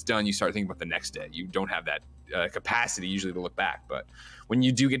 And then when it's done, you start thinking about the next day. You don't have that capacity usually to look back. But when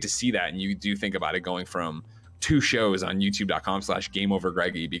you do get to see that and you do think about it going from 2 shows on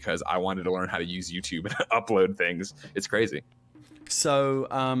youtube.com/GameOverGreggy because I wanted to learn how to use YouTube and upload things, it's crazy. So,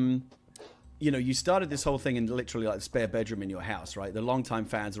 you started this whole thing in literally like the spare bedroom in your house, right? The longtime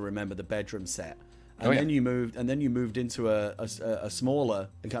fans will remember the bedroom set. And then you moved into a smaller,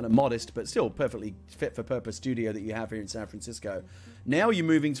 kind of modest, but still perfectly fit for purpose studio that you have here in San Francisco. Now you're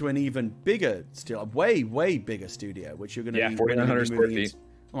moving to an even bigger, still a way bigger studio, which you're going to be 4,900 square feet.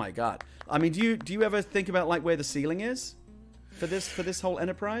 Oh my God! I mean, do you ever think about like where the ceiling is? for this whole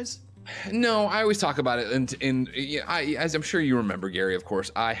enterprise? No, I always talk about it, and as I'm sure you remember, Gary, of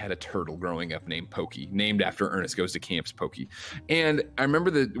course, I had a turtle growing up named Pokey, named after Ernest Goes to Camp's Pokey. And I remember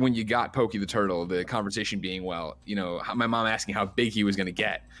that when you got Pokey the turtle, the conversation being, well, you know, my mom asking how big he was going to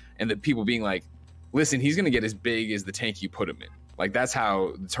get, and the people being like, listen, he's going to get as big as the tank you put him in. Like, that's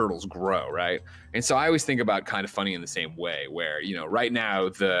how the turtles grow, right? And so I always think about Kind of Funny in the same way, where, you know, right now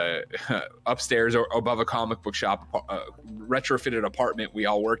the upstairs or above a comic book shop retrofitted apartment we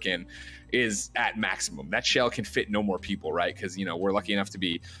all work in is at maximum. That shell can fit no more people, right? Because, you know, we're lucky enough to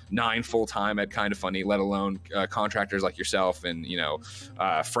be 9 full-time at Kind of Funny, let alone contractors like yourself and, you know,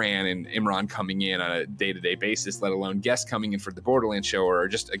 Fran and Imran coming in on a day-to-day basis, let alone guests coming in for the Borderlands show or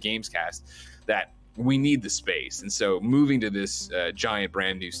just a games cast, that we need the space. And so moving to this giant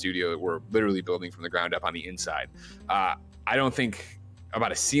brand new studio that we're literally building from the ground up on the inside, I don't think about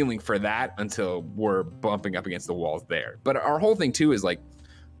a ceiling for that until we're bumping up against the walls there. But our whole thing too is like,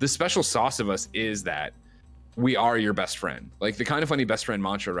 the special sauce of us is that we are your best friend. Like the Kind of Funny best friend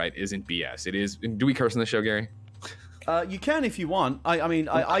mantra, right, isn't BS. It is. Do we curse on the show, Gary? You can if you want. I mean,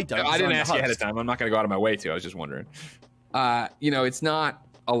 I don't. I didn't ask you ahead of time. I'm not going to go out of my way to. I was just wondering. You know, it's not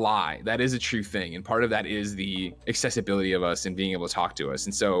a lie. That is a true thing, and part of that is the accessibility of us and being able to talk to us.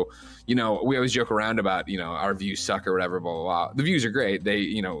 And so, you know, we always joke around about, you know, our views suck or whatever, blah blah blah. The views are great. They,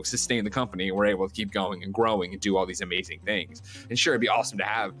 you know, sustain the company, and we're able to keep going and growing and do all these amazing things. And sure, it'd be awesome to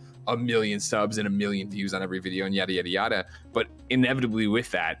have 1 million subs and 1 million views on every video and yada yada yada, but inevitably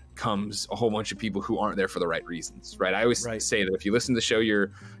with that comes a whole bunch of people who aren't there for the right reasons, right? I always say that if you listen to the show,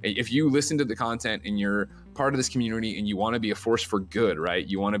 if you listen to the content and you're part of this community and you want to be a force for good, right?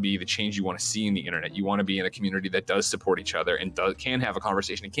 You want to be the change you want to see in the internet. You want to be in a community that does support each other and can have a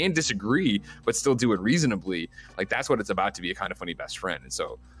conversation and can disagree, but still do it reasonably. Like, that's what it's about to be a Kind of Funny best friend. And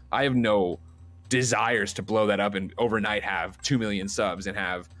so I have no desires to blow that up and overnight have 2 million subs and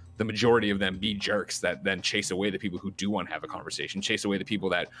have the majority of them be jerks that then chase away the people who do want to have a conversation, chase away the people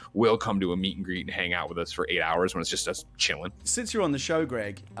that will come to a meet and greet and hang out with us for 8 hours when it's just us chilling. Since you're on the show,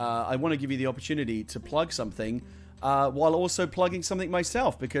 Greg, I want to give you the opportunity to plug something while also plugging something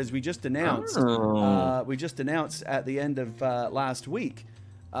myself, because we just announced at the end of last week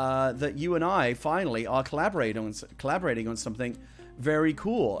that you and I finally are collaborating on something very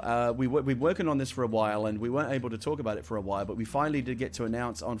cool. We've been working on this for a while, and we weren't able to talk about it for a while, but we finally did get to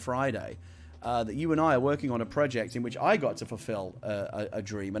announce on Friday that you and I are working on a project in which I got to fulfill a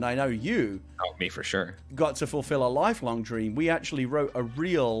dream, and I know you, me for sure, got to fulfill a lifelong dream. We actually wrote a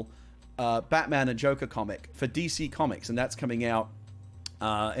real Batman and Joker comic for DC Comics, and that's coming out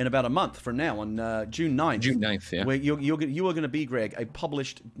in about a month from now on June 9th. June 9th, yeah. Where you are going to be, Greg, a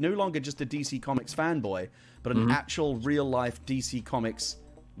published, no longer just a DC Comics fanboy, but an actual real-life DC Comics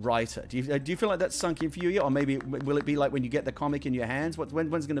writer. Do you feel like that's sunk in for you yet? Or maybe will it be like when you get the comic in your hands?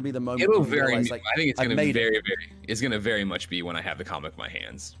 When's going to be the moment? It'll vary. I think it's going to be it's going to very much be when I have the comic in my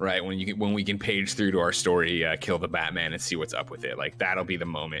hands, right? When we can page through to our story, kill the Batman, and see what's up with it. Like, that'll be the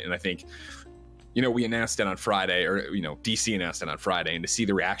moment. And I think, you know, we announced it on Friday, or, you know, DC announced it on Friday, and to see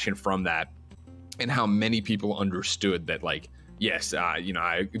the reaction from that and how many people understood that, like, yes, you know,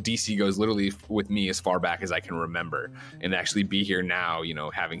 DC goes literally with me as far back as I can remember, and actually be here now, you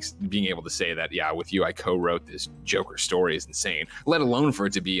know, being able to say that, yeah, with you, I co-wrote this Joker story is insane, let alone for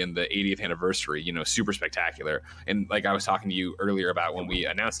it to be in the 80th anniversary, you know, super spectacular. And like I was talking to you earlier about when we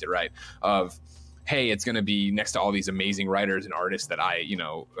announced it, right, of, hey, it's going to be next to all these amazing writers and artists that I, you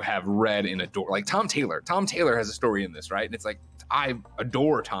know, have read and adore. Like Tom Taylor has a story in this, right? And it's like, I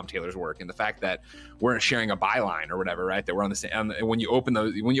adore Tom Taylor's work, and the fact that we're sharing a byline or whatever, right? That we're on the same. And when you open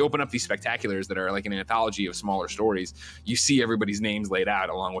up these spectaculars that are like an anthology of smaller stories, you see everybody's names laid out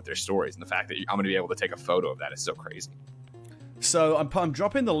along with their stories, and the fact that I'm going to be able to take a photo of that is so crazy. So I'm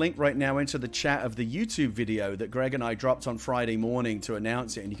dropping the link right now into the chat of the YouTube video that Greg and I dropped on Friday morning to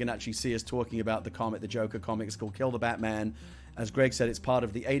announce it, and you can actually see us talking about the comic, the Joker comic. It's called Kill the Batman. As Greg said, it's part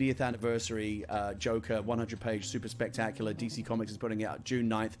of the 80th anniversary Joker 100-page super spectacular. DC Comics is putting it out June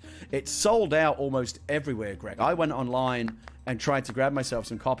 9th. It's sold out almost everywhere, Greg. I went online and tried to grab myself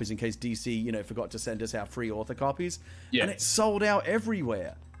some copies in case DC, you know, forgot to send us our free author copies. Yeah. And it's sold out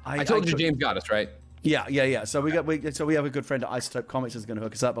everywhere. I told you James got us, right? Yeah. So we have a good friend at Isotope Comics who's going to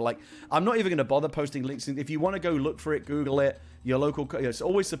hook us up. But like, I'm not even going to bother posting links. If you want to go look for it, Google it. Your local,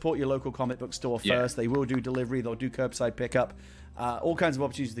 always support your local comic book store first. They will do delivery. They'll do curbside pickup. All kinds of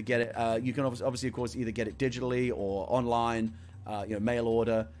opportunities to get it. You can obviously, of course, either get it digitally or online. Mail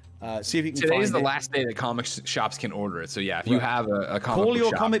order. See if you can. Today's the last day that comic shops can order it. So yeah, if you have a comic call book your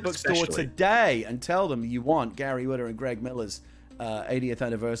shop, comic book store today and tell them you want Gary Whitta and Greg Miller's 80th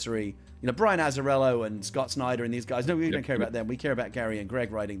anniversary you know, Brian Azzarello and Scott Snyder and these guys. No, we don't care about them. We care about Gary and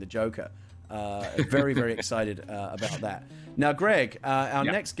Greg writing the Joker. Very, very excited about that. Now, Greg, our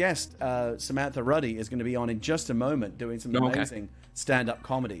next guest, Samantha Ruddy, is going to be on in just a moment doing some amazing stand-up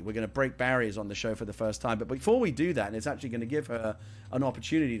comedy. We're going to break barriers on the show for the first time. But before we do that, and it's actually going to give her an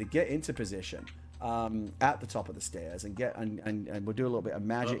opportunity to get into position at the top of the stairs and we'll do a little bit of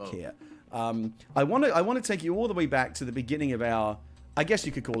magic here. I want to take you all the way back to the beginning of our, I guess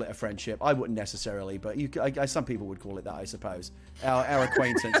you could call it a friendship. I wouldn't necessarily, but some people would call it that, I suppose. Our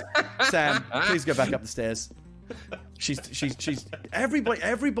acquaintance. Sam, please go back up the stairs. She's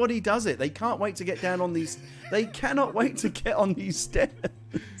everybody does it. They can't wait to get down on these. They cannot wait to get on these stairs.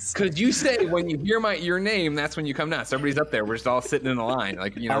 Because you say when you hear your name, that's when you come down. So everybody's up there. We're just all sitting in a line,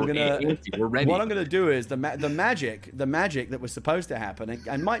 like, you know. We're ready. What I'm gonna do is the magic that was supposed to happen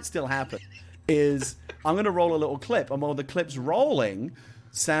and might still happen is I'm gonna roll a little clip, and while the clip's rolling,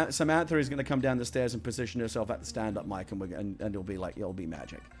 Samantha is gonna come down the stairs and position herself at the stand-up mic, and it'll be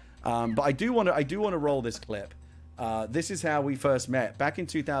magic. But I do want to roll this clip. This is how we first met back in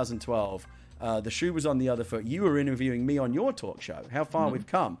 2012. The shoe was on the other foot. You were interviewing me on your talk show. How far we've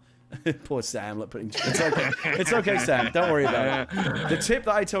come. Poor Sam. It's okay. It's okay, Sam. Don't worry about it. The tip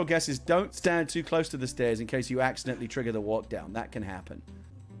that I tell guests is don't stand too close to the stairs in case you accidentally trigger the walk down. That can happen.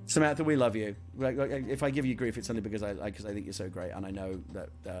 Samantha, we love you. If I give you grief, it's only because I think you're so great, and I know that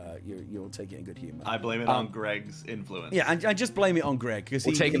you'll take it in good humor. I blame it on Greg's influence. Yeah, and just blame it on Greg because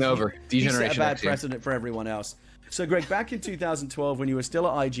he's taking over. He set a bad precedent for everyone else. So, Greg, back in 2012, when you were still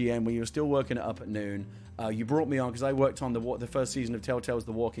at IGN, when you were still working it up at noon, you brought me on because I worked on the first season of Telltale's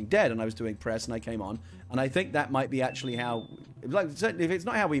The Walking Dead, and I was doing press, and I came on, and I think that might be actually how, like, if it's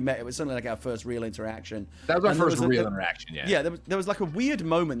not how we met, it was certainly like our first real interaction. That was our first real interaction, yeah. Yeah, there was like a weird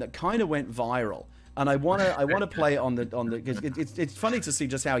moment that kind of went viral, and I wanna play it on the because it's funny to see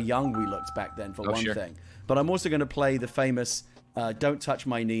just how young we looked back then for one thing, but I'm also going to play the famous "Don't Touch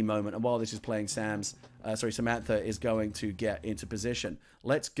My Knee" moment, and while this is playing, Samantha is going to get into position.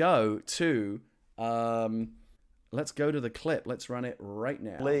 Let's go to the clip. Let's run it right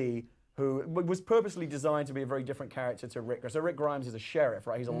now. Lee, who was purposely designed to be a very different character to Rick. So Rick Grimes is a sheriff,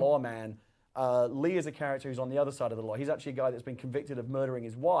 right? He's a lawman. Lee is a character who's on the other side of the law. He's actually a guy that's been convicted of murdering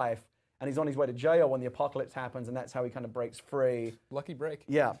his wife, and he's on his way to jail when the apocalypse happens, and that's how he kind of breaks free. Lucky break.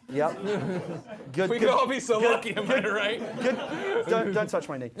 Yeah, yep. Good. We could all be so lucky, am I right? Good. Don't touch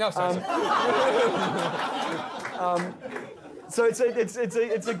my knee. No, sorry. So it's a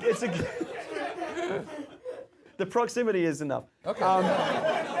the proximity is enough. Okay.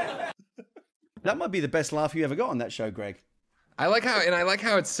 That might be the best laugh you ever got on that show, Greg. I like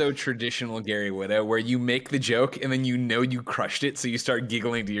how it's so traditional Gary Witta, where you make the joke and then you crushed it, so you start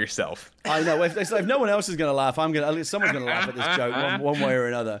giggling to yourself. I know. If no one else is going to laugh, someone's going to laugh at this joke one way or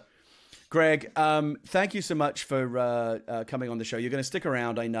another. Greg, thank you so much for coming on the show. You're going to stick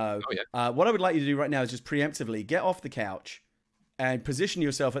around, I know. Oh, yeah. What I would like you to do right now is just preemptively get off the couch and position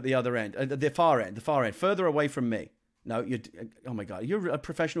yourself at the other end, the far end, further away from me. No, oh my God, you're a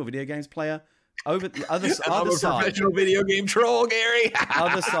professional video games player. Over the other side. I'm a professional video game troll, Gary.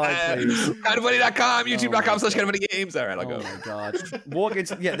 Other side, please. Kindoffunny.com, youtube.com/kindoffunnygames. All right, I'll go. Oh my God. Walk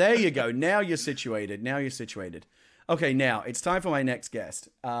into, yeah, there you go. Now you're situated. Okay, now it's time for my next guest.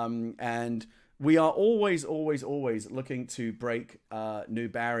 And we are always looking to break new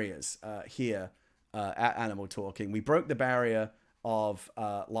barriers here at Animal Talking. We broke the barrier of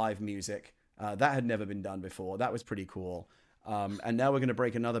live music. That had never been done before. That was pretty cool. And now we're going to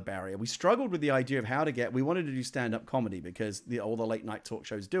break another barrier. We struggled with the idea of we wanted to do stand-up comedy because all the late night talk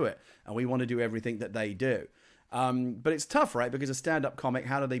shows do it, and we want to do everything that they do. But it's tough, right? Because a stand-up comic,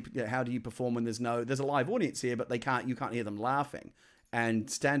 how do you perform when there's a live audience here, but you can't hear them laughing, and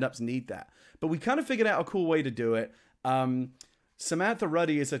stand-ups need that. But we kind of figured out a cool way to do it. Samantha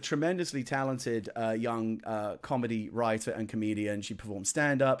Ruddy is a tremendously talented young comedy writer and comedian. She performs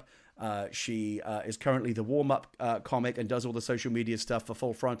stand-up. She is currently the warm-up comic and does all the social media stuff for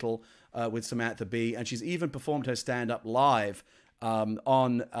Full Frontal with Samantha B. And she's even performed her stand-up live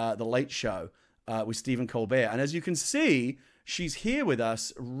on The Late Show with Stephen Colbert. And as you can see, she's here with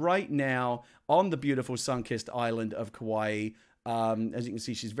us right now on the beautiful sun-kissed island of Kauai. As you can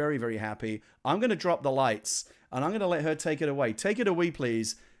see, she's very, very happy. I'm going to drop the lights, and I'm going to let her take it away. Take it away,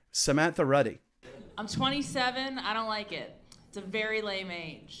 please, Samantha Ruddy. I'm 27. I don't like it. It's a very lame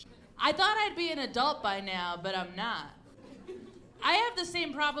age. I thought I'd be an adult by now, but I'm not. I have the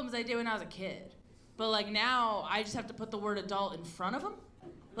same problems I did when I was a kid. But like now, I just have to put the word adult in front of them.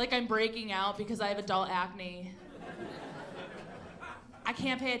 Like I'm breaking out because I have adult acne. I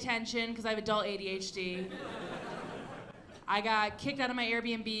can't pay attention because I have adult ADHD. I got kicked out of my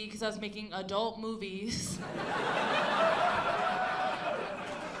Airbnb because I was making adult movies.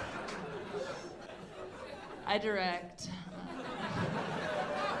 I direct.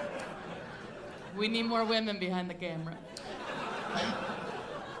 We need more women behind the camera.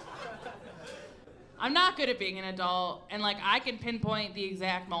 I'm not good at being an adult, and like I can pinpoint the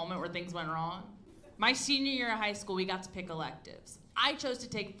exact moment where things went wrong. My senior year of high school, we got to pick electives. I chose to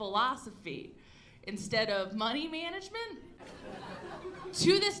take philosophy instead of money management.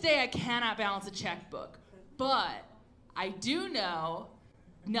 To this day, I cannot balance a checkbook, but I do know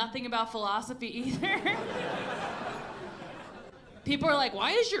nothing about philosophy either. People are like,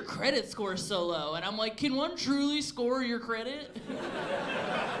 why is your credit score so low? And I'm like, can one truly score your credit?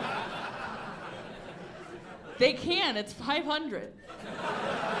 They can, it's 500.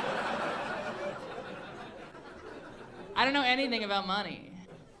 I don't know anything about money.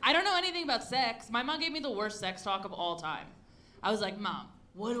 I don't know anything about sex. My mom gave me the worst sex talk of all time. I was like, Mom,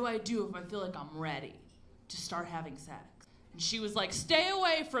 what do I do if I feel like I'm ready to start having sex? And she was like, stay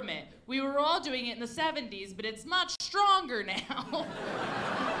away from it. We were all doing it in the 70s, but it's much stronger now.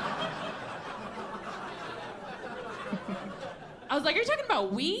 I was like, are you talking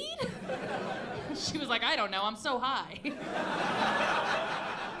about weed? She was like, I don't know, I'm so high.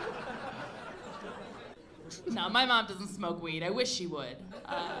 No, my mom doesn't smoke weed. I wish she would.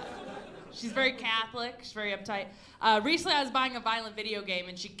 She's very Catholic, she's very uptight. Recently I was buying a violent video game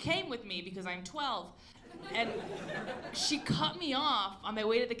and she came with me because I'm 12. And she cut me off on my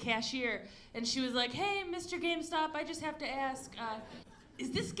way to the cashier and she was like, hey, Mr. GameStop, I just have to ask,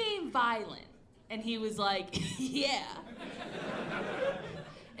 is this game violent? And he was like, yeah.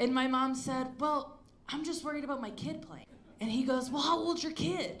 And my mom said, well, I'm just worried about my kid playing. And he goes, well, how old's your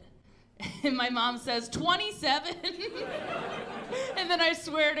kid? And my mom says, 27. And then I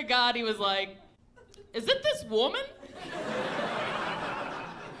swear to God, he was like, is it this woman?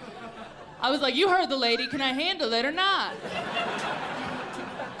 I was like, you heard the lady, can I handle it or not?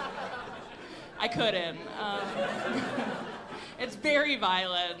 I couldn't. It's very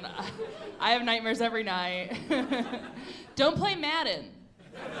violent. I have nightmares every night. Don't play Madden.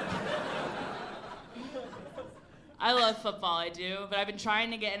 I love football, I do, but I've been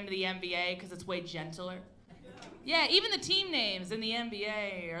trying to get into the NBA because it's way gentler. Yeah, even the team names in the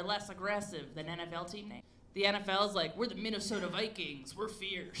NBA are less aggressive than NFL team names. The NFL is like, we're the Minnesota Vikings, we're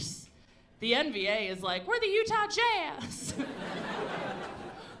fierce. The NBA is like, we're the Utah Jazz.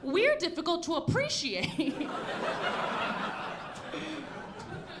 We're difficult to appreciate.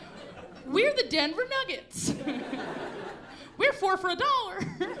 We're the Denver Nuggets. We're 4 for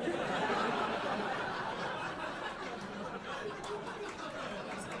 $1.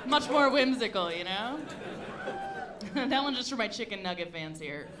 Much more whimsical, you know? That one's just for my chicken nugget fans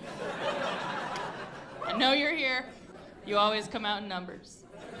here. I know you're here. You always come out in numbers.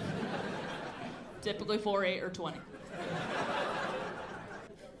 Typically 4, 8, or 20.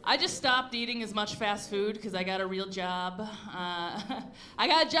 I just stopped eating as much fast food because I got a real job. I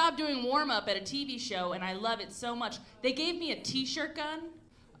got a job doing warm-up at a TV show, and I love it so much. They gave me a t-shirt gun.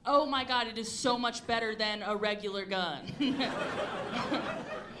 Oh my God, it is so much better than a regular gun.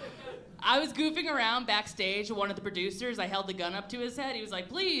 I was goofing around backstage with one of the producers. I held the gun up to his head. He was like,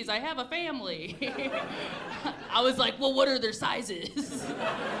 please, I have a family. I was like, well, what are their sizes?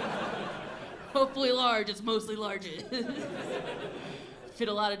 Hopefully large, it's mostly larges. Fit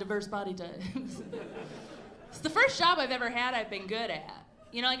a lot of diverse body types. It's the first job I've ever had I've been good at.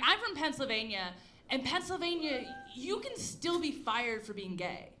 You know, like I'm from Pennsylvania, and Pennsylvania, you can still be fired for being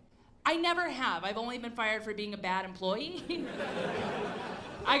gay. I never have. I've only been fired for being a bad employee.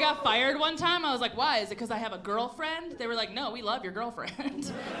 I got fired one time. I was like, why? Is it because I have a girlfriend? They were like, no, we love your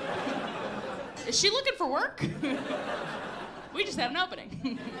girlfriend. Is she looking for work? We just had an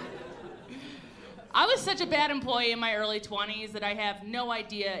opening. I was such a bad employee in my early 20s that I have no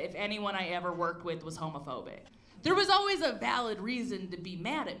idea if anyone I ever worked with was homophobic. There was always a valid reason to be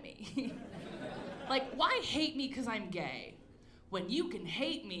mad at me. Like, why hate me because I'm gay? When you can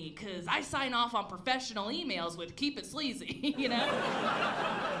hate me because I sign off on professional emails with keep it sleazy, you know?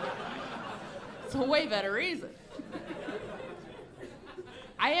 It's a way better reason.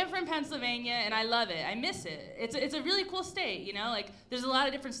 I am from Pennsylvania and I love it. I miss it. It's a really cool state, you know? Like, there's a lot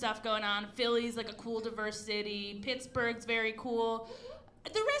of different stuff going on. Philly's like a cool, diverse city. Pittsburgh's very cool.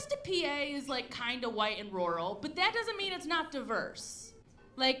 The rest of PA is like kind of white and rural, but that doesn't mean it's not diverse.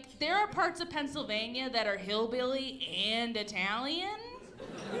 Like, there are parts of Pennsylvania that are hillbilly and Italian.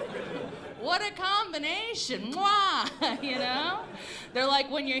 What a combination, mwah, you know? They're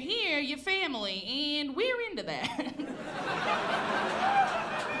like, when you're here, you're family, and we're into that.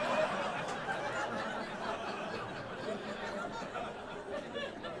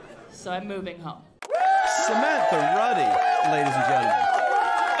 so I'm moving home. Samantha Ruddy, ladies and gentlemen.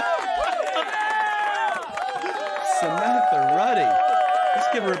 Samantha Ruddy. Let's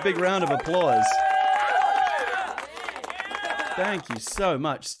give her a big round of applause. Thank you so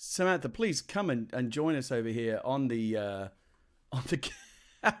much. Samantha, please come and join us over here on the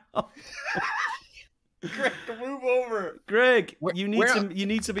couch. Greg, move over. Greg, you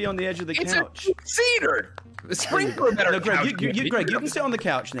need to be on the edge of the couch. It's a cedar. The sprinkler better. No, Greg, Greg, you can sit on the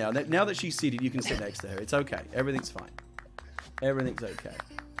couch now. Now that she's seated, you can sit next to her. It's okay. Everything's fine. Everything's okay.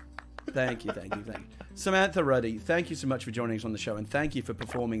 Thank you. Samantha Ruddy, thank you so much for joining us on the show, and thank you for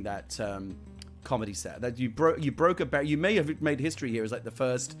performing that comedy set. That you broke a barrier. You may have made history here as like the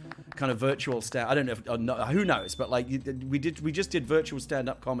first kind of virtual stand. I don't know, who knows, but like we just did virtual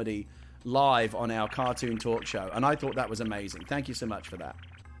stand-up comedy live on our cartoon talk show, and I thought that was amazing. Thank you so much for that.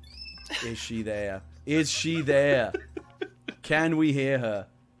 Is she there? Is she there? Can we hear her?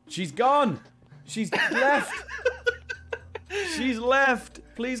 She's gone. She's left. She's left.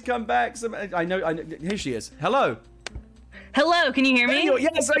 Please come back. I know. Here she is. Hello. Hello. Can you hear me?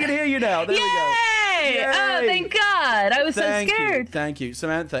 Yes, I can hear you now. There we go. Yay! Oh, thank God. I was so scared. Thank you.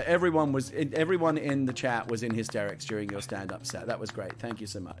 Samantha, everyone in the chat was in hysterics during your stand-up set. That was great. Thank you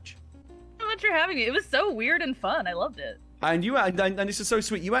so much. So much for having me. It was so weird and fun. I loved it. And this is so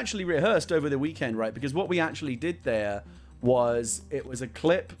sweet. You actually rehearsed over the weekend, right? Because what we actually did there was it was a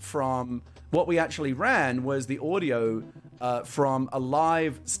clip from what we actually ran was the audio from a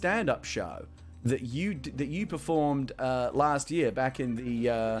live stand-up show that you performed last year back in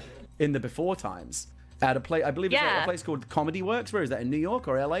the before times at a place. I believe it's a place called Comedy Works. Where is that? In New York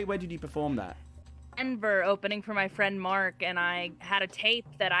or LA? Where did you perform that? Denver, opening for my friend Mark, and I had a tape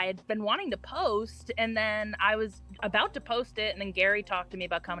that I had been wanting to post, and then I was about to post it, and then Gary talked to me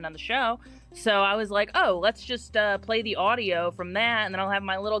about coming on the show. So I was like, oh, let's just play the audio from that, and then I'll have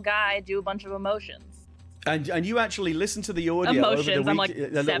my little guy do a bunch of emotions. And you actually listened to the audio over the week. I'm like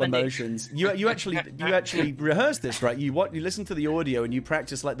little emotions. You actually rehearsed this, right? You listened to the audio and you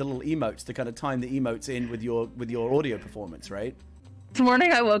practiced like the little emotes to kind of time the emotes in with your audio performance, right? This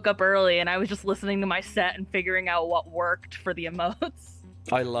morning I woke up early and I was just listening to my set and figuring out what worked for the emotes.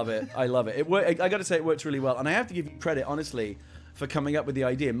 I love it. I love it. I got to say it works really well, and I have to give you credit, honestly, for coming up with the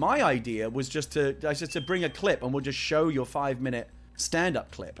idea. My idea was just to bring a clip and we'll just show your 5-minute stand-up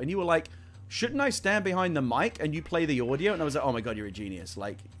clip, and you were like, shouldn't I stand behind the mic and you play the audio? And I was like, oh my God, you're a genius.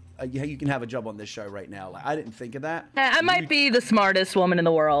 Like, you can have a job on this show right now. Like, I didn't think of that. I might be the smartest woman in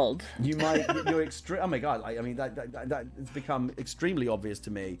the world. You might. You're extreme. Oh my God. I mean, that it's become extremely obvious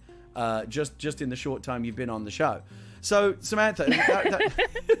to me, just in the short time you've been on the show. So Samantha,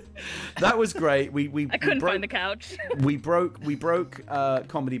 that was great. I couldn't find the couch. we broke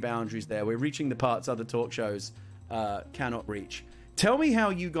comedy boundaries there. We're reaching the parts other talk shows cannot reach. Tell me how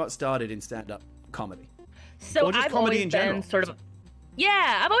you got started in stand-up comedy. So or just I've comedy always in general. been sort of,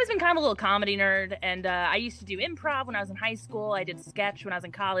 I've always been kind of a little comedy nerd, and I used to do improv when I was in high school. I did sketch when I was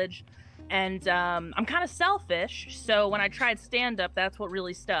in college, and I'm kind of selfish. So when I tried stand-up, that's what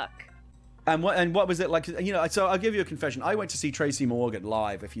really stuck. And what was it like? You know, so I'll give you a confession. I went to see Tracy Morgan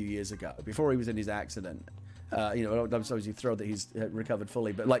live a few years ago before he was in his accident. You know, I'm obviously thrilled that he's recovered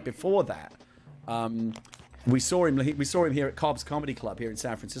fully, but like before that. We saw him here at Cobb's Comedy Club here in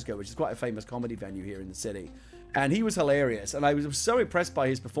San Francisco, which is quite a famous comedy venue here in the city. And he was hilarious, and I was so impressed by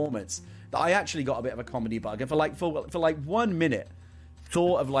his performance that I actually got a bit of a comedy bug. And for like 1 minute,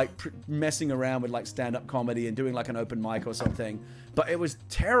 thought of like messing around with like stand-up comedy and doing like an open mic or something. But it was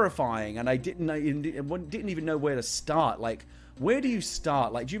terrifying, and I didn't even know where to start. Like, where do you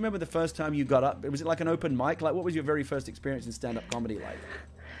start? Like, do you remember the first time you got up? Was it like an open mic? Like, what was your very first experience in stand-up comedy like?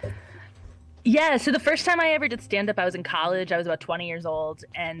 Yeah, so the first time I ever did stand-up, I was in college. I was about 20 years old,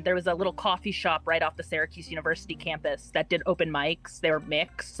 and there was a little coffee shop right off the Syracuse University campus that did open mics. They were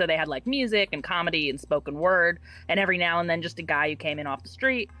mixed, so they had like music and comedy and spoken word, and every now and then just a guy who came in off the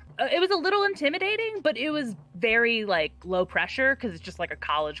street. It was a little intimidating, but it was very like low pressure because it's just like a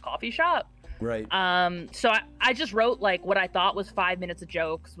college coffee shop. Right. So I just wrote like what I thought was 5 minutes of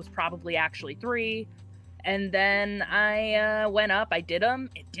jokes, was probably actually 3. And then I went up, I did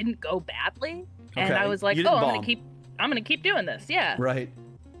them. It didn't go badly. And I was like, oh, I'm gonna keep doing this. Yeah. Right.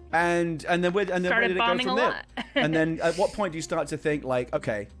 And then where did it go from there? And then at what point do you start to think like,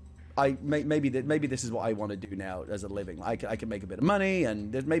 okay, maybe this is what I want to do now as a living. I can make a bit of money,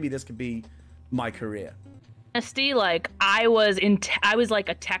 and maybe this could be my career. Honesty, like I was like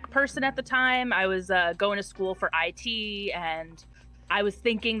a tech person at the time. I was going to school for IT, and I was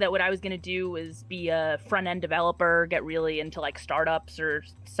thinking that what I was going to do was be a front-end developer, get really into like startups or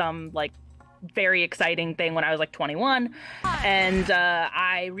some like very exciting thing when I was like 21. And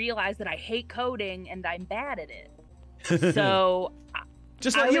I realized that I hate coding and I'm bad at it. So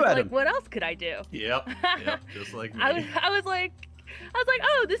just like you, Adam. Like, what else could I do? Yep, just like me. I was like,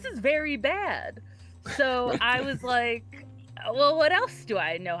 oh, this is very bad. So I was like, well, what else do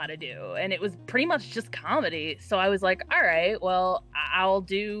I know how to do? And it was pretty much just comedy. So I was like, all right, well, I'll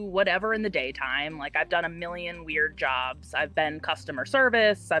do whatever in the daytime. Like, I've done a million weird jobs. I've been customer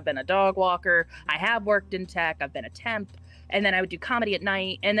service. I've been a dog walker. I have worked in tech. I've been a temp. And then I would do comedy at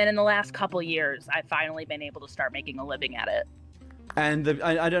night. And then in the last couple years, I've finally been able to start making a living at it. And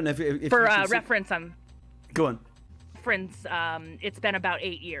I don't know if for reference, Go on. Reference, it's been about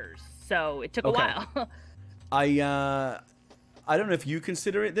 8 years. So it took a while. I don't know if you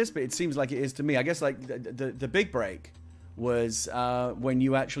consider it this, but it seems like it is to me. I guess like the big break was when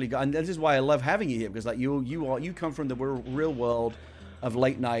you actually got, and this is why I love having you here, because like you come from the real world of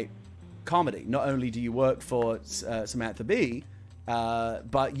late night comedy. Not only do you work for Samantha B,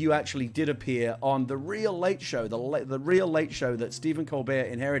 but you actually did appear on the real Late Show, the real Late Show that Stephen Colbert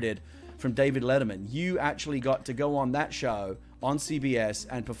inherited from David Letterman. You actually got to go on that show on CBS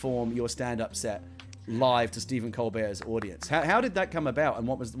and perform your stand-up set live to Stephen Colbert's audience. How did that come about, and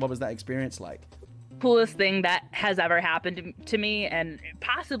what was that experience like? Coolest thing that has ever happened to me, and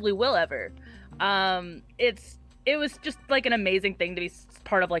possibly will ever. It was just like an amazing thing to be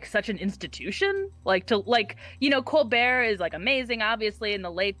part of like such an institution. Like to like, you know, Colbert is like amazing, obviously, and the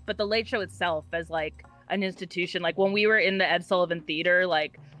Late Show itself as like an institution. Like when we were in the Ed Sullivan Theater,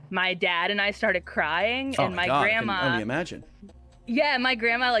 like my dad and I started crying, and my grandma. I can only imagine. Yeah, my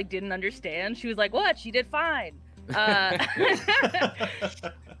grandma like didn't understand. She was like, "What? She did fine." It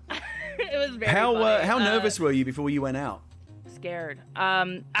was very funny. How nervous were you before you went out? Scared.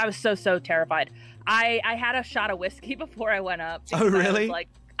 I was so terrified. I had a shot of whiskey before I went up. Oh, really?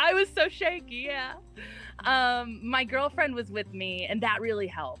 I was so shaky. Yeah. My girlfriend was with me, and that really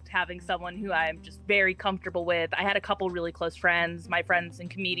helped, having someone who I'm just very comfortable with. I had a couple really close friends, my friends and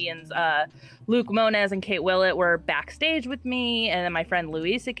comedians, Luke Moniz and Kate Willett were backstage with me, and then my friend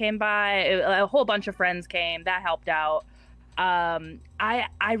Louisa came by. A whole bunch of friends came. That helped out.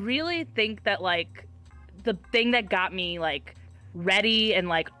 I really think that like the thing that got me like ready and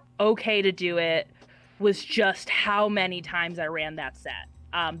like okay to do it was just how many times I ran that set.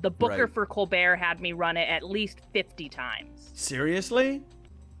 The booker for Colbert had me run it at least 50 times. Seriously?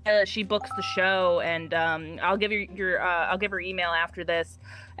 She books the show, and I'll give I'll give her email after this,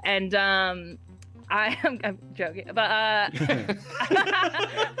 and I'm joking, but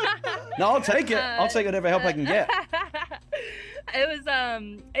no, I'll take it. I'll take whatever help I can get.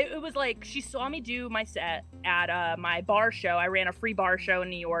 It was like she saw me do my set at my bar show. I ran a free bar show in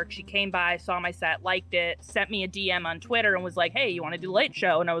New York. She came by, saw my set, liked it, sent me a DM on Twitter and was like, "Hey, you want to do the Late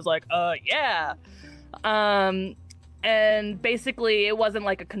Show?" And I was like, yeah. And basically it wasn't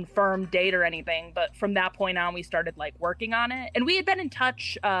like a confirmed date or anything, but from that point on we started like working on it. And we had been in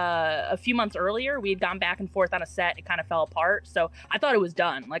touch a few months earlier. We had gone back and forth on a set. It kind of fell apart. So I thought it was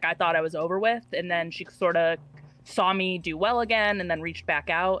done. Like I thought I was over with. And then she sort of saw me do well again and then reached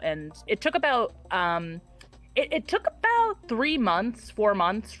back out. And it took about it took about 4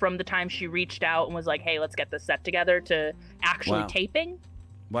 months from the time she reached out and was like, "Hey, let's get this set together," to actually taping.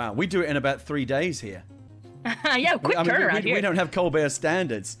 Wow, we do it in about 3 days here. Yeah, quick turnaround here. We don't have Colbert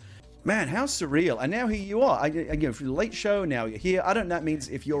standards. Man, how surreal. And now here you are. For the Late Show, now you're here. I don't know if that means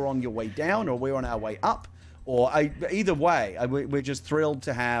if you're on your way down or we're on our way up. Either way, we're just thrilled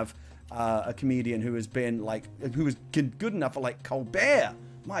to have a comedian who has been who was good enough for like Colbert.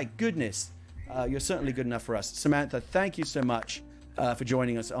 My goodness. You're certainly good enough for us. Samantha, thank you so much for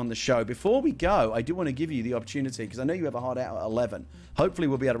joining us on the show. Before we go, I do want to give you the opportunity, because I know you have a hard out at 11. Hopefully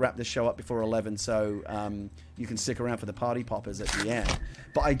we'll be able to wrap this show up before 11, so you can stick around for the party poppers at the end.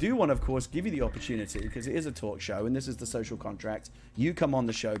 But I do want to, of course, give you the opportunity, because it is a talk show, and this is the social contract. You come on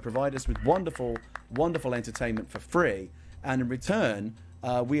the show, provide us with wonderful, wonderful entertainment for free, and in return,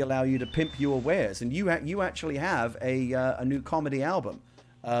 we allow you to pimp your wares. And you actually have a new comedy album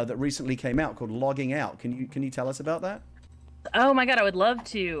that recently came out called Logging Out. Can you tell us about that? Oh my God, I would love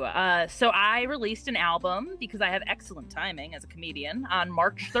to. So I released an album, because I have excellent timing as a comedian, on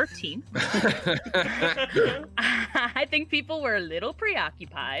March 13th. I think people were a little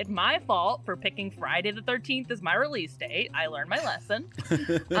preoccupied. My fault for picking Friday the 13th as my release date. I learned my lesson.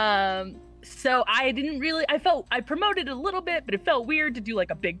 So I didn't really, I promoted it a little bit, but it felt weird to do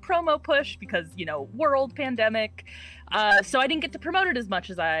like a big promo push because, you know, world pandemic. So I didn't get to promote it as much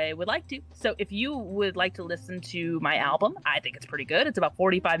as I would like to. So if you would like to listen to my album, I think it's pretty good. It's about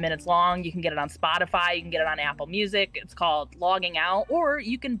 45 minutes long. You can get it on Spotify. You can get it on Apple Music. It's called Logging Out, or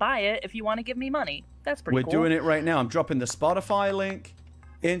you can buy it if you want to give me money. That's pretty cool. We're doing it right now. I'm dropping the Spotify link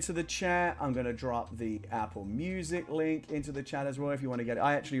into the chat. I'm going to drop the Apple Music link into the chat as well if you want to get it.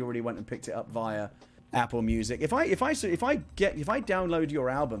 I actually already went and picked it up via Apple Music. If I download your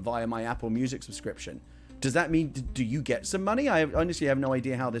album via my Apple Music subscription, does that mean, do you get some money? I honestly have no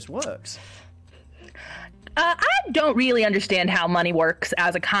idea how this works. I don't really understand how money works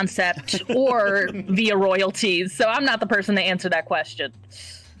as a concept or via royalties, so I'm not the person to answer that question.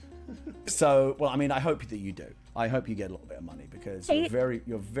 So, well, I mean, I hope that you do. I hope you get a little bit of money because you're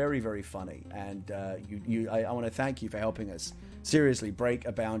very, very funny, and I want to thank you for helping us seriously break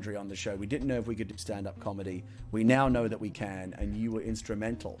a boundary on the show. We didn't know if we could do stand-up comedy. We now know that we can, and you were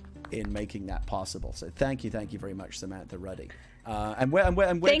instrumental in making that possible. So thank you very much, Samantha Ruddy. And where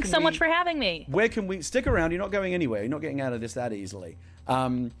thanks so much for having me. Where can we stick around? You're not going anywhere. You're not getting out of this that easily.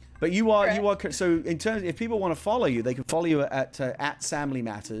 But you are so in terms, if people want to follow you, they can follow you at Samly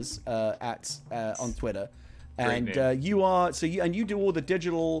Matters on Twitter. And you do all the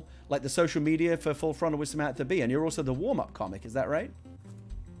digital, like the social media for Full Frontal with Samantha B, and you're also the warm-up comic, is that right?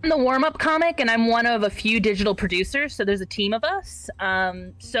 I'm the warm-up comic, and I'm one of a few digital producers, so there's a team of us.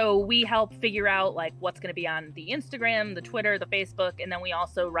 So we help figure out like what's going to be on the Instagram, the Twitter, the Facebook, and then we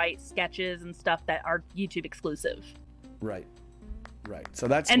also write sketches and stuff that are YouTube exclusive. Right. So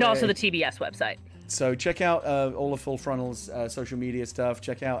that's also the TBS website. So check out all of Full Frontal's social media stuff.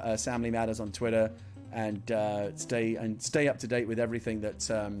 Check out Samly Matters on Twitter. And stay up to date with everything that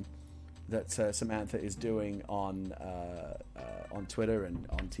Samantha is doing on Twitter and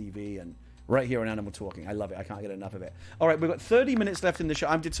on TV and right here on Animal Talking. I love it. I can't get enough of it. All right, we've got 30 minutes left in the show.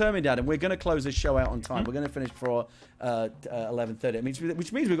 I'm determined, Adam. We're going to close this show out on time. We're going to finish for 11:30,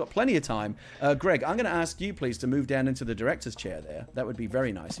 which means we've got plenty of time. Greg, I'm going to ask you, please, to move down into the director's chair there. That would be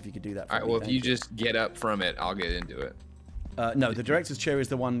very nice if you could do that for me. All right, well, if you just get up from it, I'll get into it. No, the director's chair is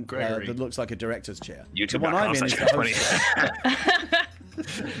the one that looks like a director's chair. YouTube. The one I'm in is the host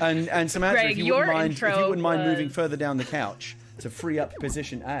chair. And Samantha, Greg, if you wouldn't mind moving further down the couch to free up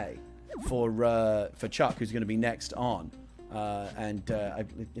position A for Chuck, who's going to be next on.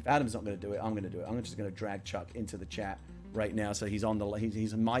 If Adam's not going to do it, I'm going to do it. I'm just going to drag Chuck into the chat right now, so he's on the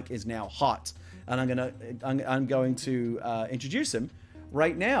his mic is now hot, and I'm going to introduce him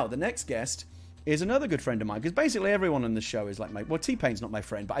right now. The next guest is another good friend of mine, because basically everyone on the show is like T-Pain's not my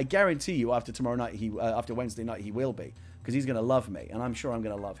friend, but I guarantee you after tomorrow night, after Wednesday night, he will be, because he's going to love me, and I'm sure I'm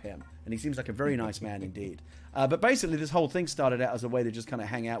going to love him, and he seems like a very nice man indeed. But basically this whole thing started out as a way to just kind of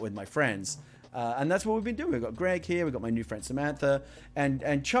hang out with my friends, and that's what we've been doing. We've got Greg here, we've got my new friend Samantha,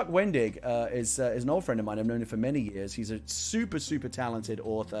 and Chuck Wendig is an old friend of mine. I've known him for many years. He's a super, super talented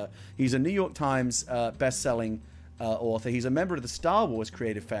author. He's a New York Times best-selling author. He's a member of the Star Wars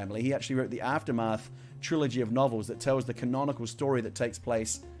creative family. He actually wrote the Aftermath trilogy of novels that tells the canonical story that takes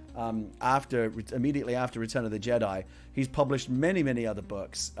place immediately after Return of the Jedi. He's published many, many other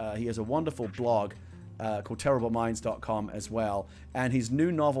books. He has a wonderful blog called terribleminds.com as well. And his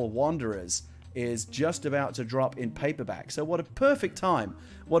new novel, Wanderers, is just about to drop in paperback. So what a perfect time.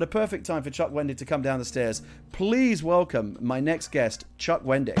 What a perfect time for Chuck Wendig to come down the stairs. Please welcome my next guest, Chuck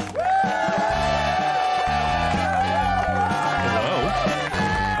Wendig.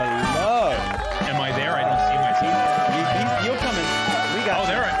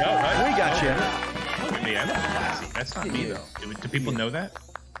 That's not me though. Do people know that?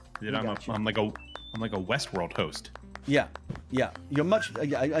 That I'm like a Westworld host. Yeah. You're much.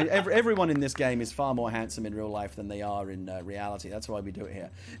 Everyone in this game is far more handsome in real life than they are in reality. That's why we do it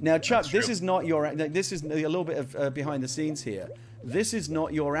here. Now, Chuck, this is not your. This is a little bit of behind the scenes here. This is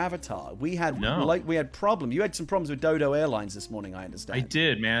not your avatar. We had problems. You had some problems with Dodo Airlines this morning, I understand. I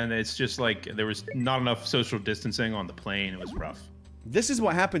did, man. It's just like there was not enough social distancing on the plane. It was rough. This is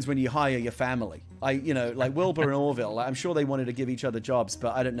what happens when you hire your family. Like Wilbur and Orville. I'm sure they wanted to give each other jobs,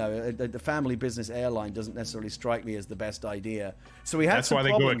 but I don't know. The family business airline doesn't necessarily strike me as the best idea. So we had That's some why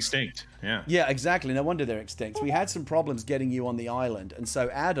problems. They go extinct. Yeah. Yeah, exactly. No wonder they're extinct. We had some problems getting you on the island, and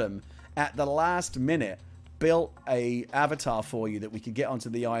so Adam, at the last minute, built a avatar for you that we could get onto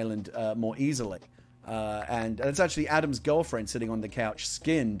the island more easily. And it's actually Adam's girlfriend sitting on the couch,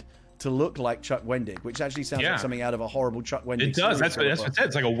 skinned to look like Chuck Wendig, which actually sounds like something out of a horrible Chuck Wendig. It does. That's what it is.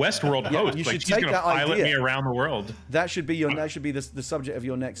 It's like a Westworld host. You like should take he's that pilot idea. me around the world. That should be the subject of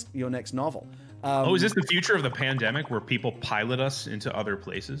your next novel. Is this the future of the pandemic where people pilot us into other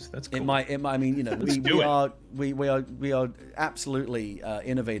places? That's cool. It might. I mean, you know, we are absolutely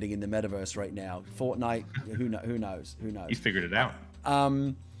innovating in the metaverse right now. Fortnite. Who knows? You figured it out.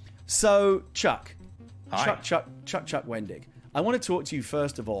 So Chuck. Hi. Chuck Wendig. I want to talk to you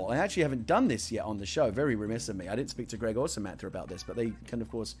first of all. I actually haven't done this yet on the show. Very remiss of me. I didn't speak to Greg or Samantha about this, but they can,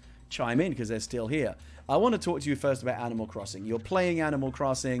 of course, chime in because they're still here. I want to talk to you first about Animal Crossing. You're playing Animal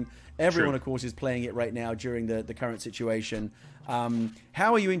Crossing. Everyone, of course, is playing it right now during the current situation.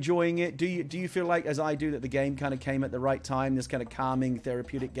 How are you enjoying it? Do you feel like, as I do, that the game kind of came at the right time, this kind of calming,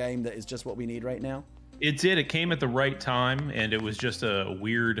 therapeutic game that is just what we need right now? It did. It came at the right time, and it was just a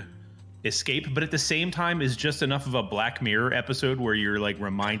weird escape, but at the same time is just enough of a Black Mirror episode where you're like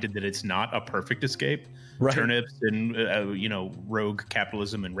reminded that it's not a perfect escape. Right. Turnips and rogue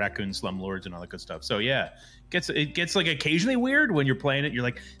capitalism and raccoon slumlords and all that good stuff. So yeah, it gets like occasionally weird when you're playing it. You're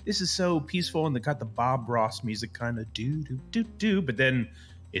like, this is so peaceful, and they got the Bob Ross music kind of do, but then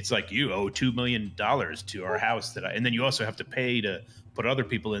it's like, you owe $2 million to our house and then you also have to pay to put other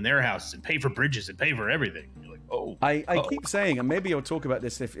people in their houses and pay for bridges and pay for everything. You're like, I keep saying, and maybe I'll talk about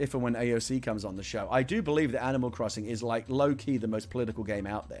this if and when AOC comes on the show, I do believe that Animal Crossing is like low-key the most political game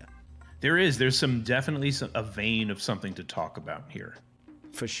out there. There's definitely a vein of something to talk about here.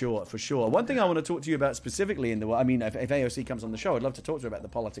 For sure. One thing I want to talk to you about specifically if AOC comes on the show, I'd love to talk to you about the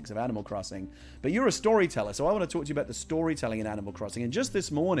politics of Animal Crossing. But you're a storyteller, so I want to talk to you about the storytelling in Animal Crossing. And just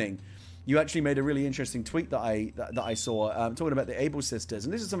this morning, you actually made a really interesting tweet that I saw talking about the Able sisters,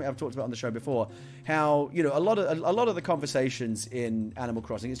 and this is something I've talked about on the show before. How a lot of the conversations in Animal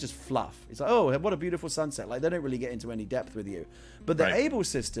Crossing is just fluff. It's like, oh, what a beautiful sunset. Like, they don't really get into any depth with you. But the Able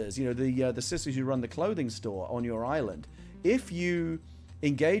sisters, the sisters who run the clothing store on your island, if you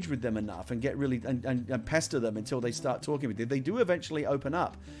engage with them enough and get really and pester them until they start talking with you, they do eventually open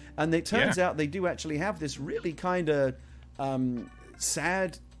up, and it turns out they do actually have this really kind of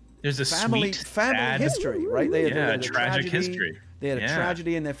sad. There's a family history, right? They had a tragic history. They had a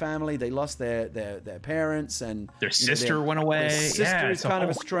tragedy in their family. They lost their parents, and their sister went away. Their sister is kind of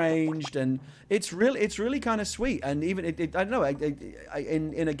estranged, and it's really kind of sweet. And even I don't know,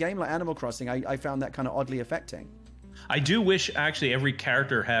 in a game like Animal Crossing, I found that kind of oddly affecting. I do wish actually every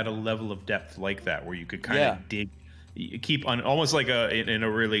character had a level of depth like that, where you could kind of keep on almost like in a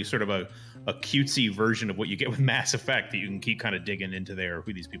really sort of a cutesy version of what you get with Mass Effect, that you can keep kind of digging into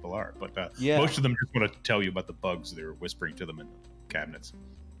who these people are. But most of them just want to tell you about the bugs they're whispering to them in the cabinets.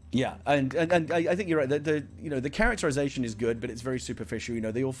 Yeah, and I think you're right. The characterization is good, but it's very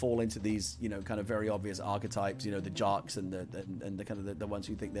superficial. They all fall into these kind of very obvious archetypes. The jocks and the kind of the ones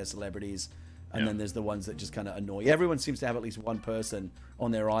who think they're celebrities. And then there's the ones that just kind of annoy. Everyone seems to have at least one person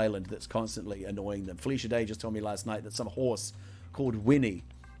on their island that's constantly annoying them. Felicia Day just told me last night that some horse called Winnie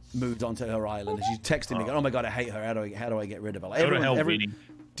moved onto her island, and she's texting me, going, "Oh my god, I hate her. How do I get rid of her?" Like, Winnie.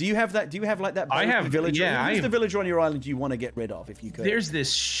 Do you have that? Do you have like that? I have villager. Yeah, who's the villager on your island you want to get rid of if you could? There's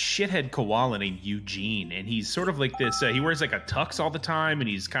this shithead koala named Eugene, and he's sort of like this. He wears like a tux all the time, and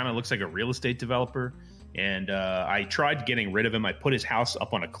he's kind of looks like a real estate developer. And I tried getting rid of him. I put his house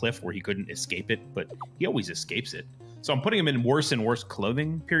up on a cliff where he couldn't escape it, but he always escapes it. So I'm putting him in worse and worse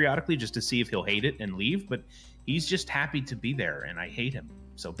clothing periodically just to see if he'll hate it and leave. But he's just happy to be there, and I hate him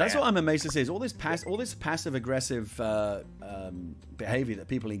so bad. That's what I'm amazed to see, is all this passive aggressive behavior that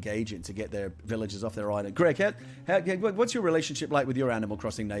people engage in to get their villagers off their island. Greg, what's your relationship like with your Animal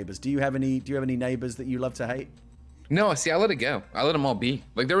Crossing neighbors? Do you have any neighbors that you love to hate? No, see, I let it go. I let them all be.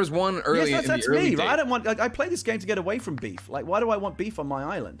 Like, there was one early. Yes, that's in the me. early Right? I don't want. I play this game to get away from beef. Like, why do I want beef on my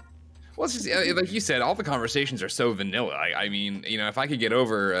island? Well, it's just like you said, all the conversations are so vanilla. I mean, if I could get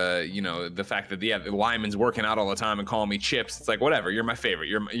over, the fact that the Lyman's working out all the time and calling me Chips, it's like, whatever. You're my favorite.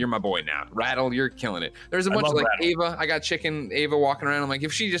 You're my boy now. Rattle, you're killing it. There's a bunch of like Rattle. Ava. I got chicken Ava walking around. I'm like,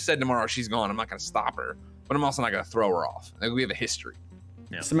 if she just said tomorrow she's gone, I'm not gonna stop her, but I'm also not gonna throw her off. Like, we have a history.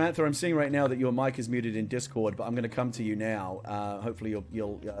 Yeah. Samantha, I'm seeing right now that your mic is muted in Discord, but I'm going to come to you now. Hopefully,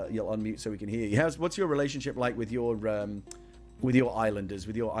 you'll unmute so we can hear you. What's your relationship like with your islanders,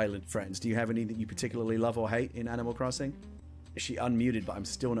 with your island friends? Do you have any that you particularly love or hate in Animal Crossing? She unmuted, but I'm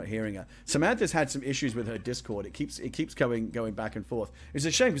still not hearing her. Samantha's had some issues with her Discord. It keeps going back and forth. It's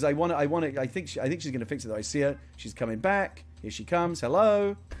a shame because I think she's going to fix it. Though. I see her. She's coming back. Here she comes.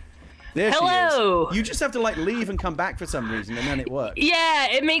 Hello. There Hello. She is. You just have to like leave and come back for some reason, and then it works. Yeah,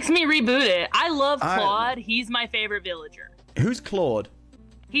 it makes me reboot it. I love Claude. He's my favorite villager. Who's Claude?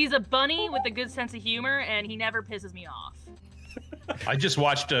 He's a bunny with a good sense of humor, and he never pisses me off. I just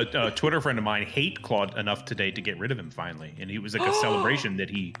watched a Twitter friend of mine hate Claude enough today to get rid of him finally, and it was like a celebration that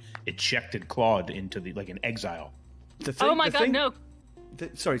he ejected Claude into an exile. Oh my god, no.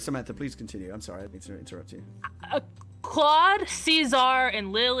 sorry, Samantha, please continue. I'm sorry, I didn't mean to interrupt you. Claude, Caesar,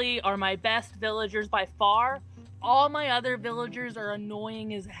 and Lily are my best villagers by far. All my other villagers are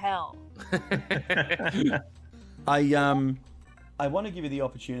annoying as hell. I want to give you the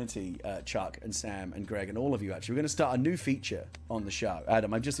opportunity, Chuck and Sam and Greg and all of you. Actually, we're going to start a new feature on the show.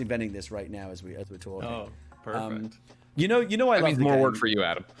 Adam, I'm just inventing this right now as we're talking. Oh, perfect. You know, I love the more game. work for you,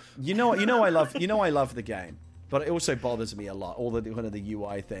 Adam. I love the game, but it also bothers me a lot. All the kind of the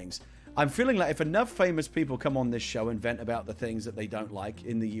UI things. I'm feeling like if enough famous people come on this show and vent about the things that they don't like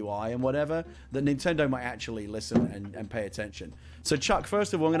in the UI and whatever, that Nintendo might actually listen and pay attention. So, Chuck,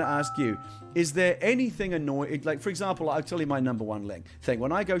 first of all, I'm going to ask you, is there anything annoying? Like, for example, I'll tell you my number one thing.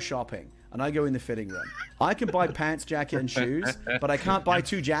 When I go shopping and I go in the fitting room, I can buy pants, jacket, and shoes, but I can't buy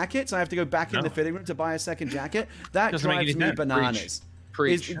 2 jackets. I have to go back in the fitting room to buy a second jacket. That drives me bananas.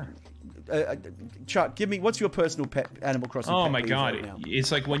 Preach. Chuck, what's your personal pet Animal Crossing? Oh my God, right,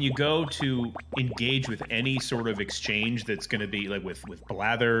 it's like when you go to engage with any sort of exchange that's going to be like with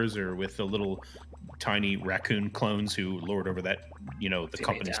Blathers or with the little tiny raccoon clones who lord over that, the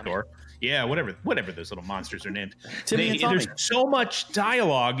company store. Yeah, whatever those little monsters are named. There's so much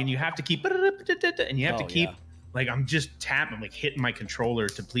dialogue, and you have to keep like I'm just tapping, like hitting my controller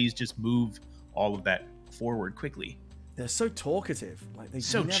to please just move all of that forward quickly. They're so talkative. Like they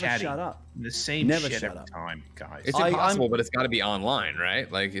so never chatty. shut up. The same shit every time, guys. It's impossible, but it's got to be online, right?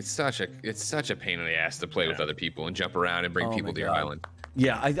 Like it's such a pain in the ass to play with other people and jump around and bring people to your island.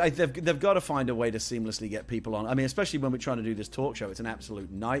 Yeah, they've got to find a way to seamlessly get people on. I mean, especially when we're trying to do this talk show, it's an absolute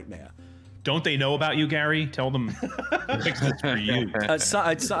nightmare. Don't they know about you, Gary? Tell them fix this for you. At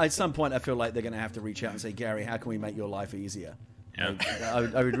some point, I feel like they're going to have to reach out and say, Gary, how can we make your life easier? Yeah.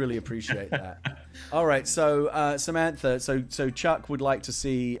 I would really appreciate that. All right, so Samantha, so Chuck would like to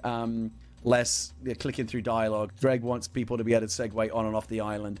see less clicking through dialogue. Greg wants people to be able to segue on and off the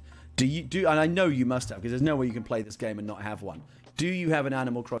island. And I know you must have, because there's no way you can play this game and not have one. Do you have an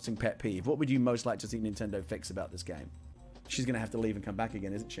Animal Crossing pet peeve? What would you most like to see Nintendo fix about this game? She's going to have to leave and come back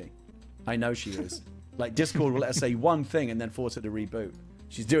again, isn't she? I know she is. Like, Discord will let her say one thing and then force her to reboot.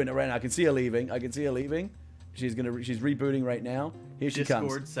 She's doing it right now. I can see her leaving. She's rebooting right now. Here she comes.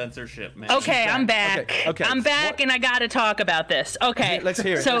 Discord censorship, man. Okay, I'm back. Okay. I'm back, and I gotta talk about this. Okay, let's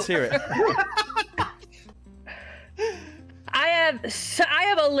hear it. Let's hear it. I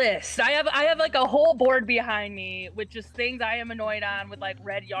have a list. I have like a whole board behind me with just things I am annoyed on with like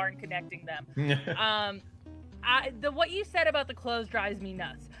red yarn connecting them. What you said about the clothes drives me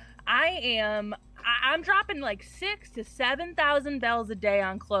nuts. I'm dropping like 6,000 to 7,000 bells a day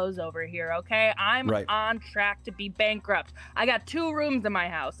on clothes over here. Okay, I'm on track to be bankrupt. I got 2 rooms in my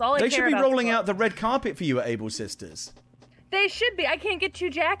house. They should be rolling out the red carpet for you at Able Sisters. They should be. I can't get 2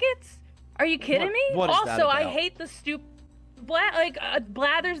 jackets. Are you kidding me? What is that also, about? I hate the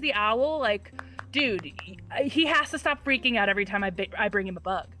Blathers the owl. Like, dude, he has to stop freaking out every time I bring him a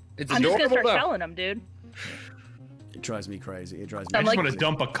bug. I'm just gonna start selling him, dude. It drives me crazy. I just want to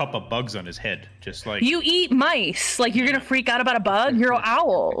dump a cup of bugs on his head, just like you eat mice. Like you're gonna freak out about a bug? You're an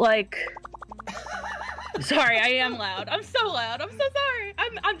owl. Like, sorry, I am loud. I'm so loud. I'm so sorry.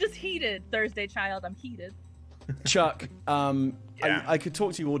 I'm just heated. Thursday child. I'm heated. Chuck, I could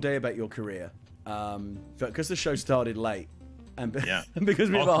talk to you all day about your career, but because the show started late, and because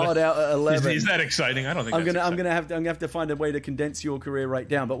we were hard out at 11. Is that exciting? I don't think. I'm gonna have to find a way to condense your career right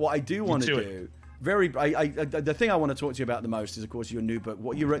down. But what I do want to do. The thing I want to talk to you about the most is, of course, your new book.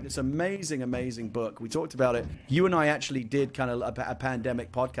 What you wrote, this amazing book. We talked about it. You and I actually did kind of a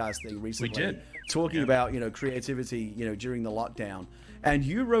pandemic podcast thing recently. We did. Talking about, creativity, during the lockdown. And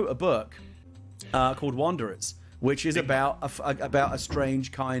you wrote a book called Wanderers, which is about a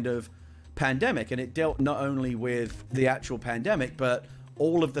strange kind of pandemic. And it dealt not only with the actual pandemic, but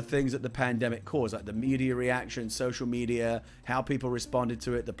all of the things that the pandemic caused, like the media reaction, social media, how people responded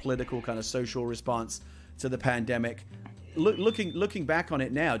to it, the political kind of social response to the pandemic. Looking back on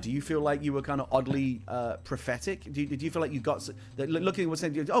it now, do you feel like you were kind of oddly prophetic? Did you feel like you got looking at what's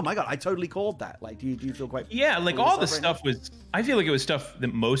saying? Oh my God, I totally called that. Like, do you feel quite? Yeah, like all the stuff was. I feel like it was stuff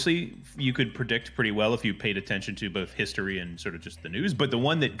that mostly you could predict pretty well if you paid attention to both history and sort of just the news. But the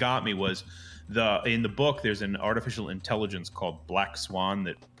one that got me was in the book. There's an artificial intelligence called Black Swan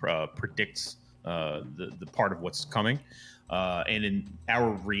that predicts the part of what's coming. And in our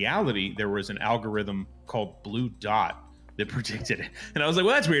reality, there was an algorithm called Blue Dot that predicted it. And I was like,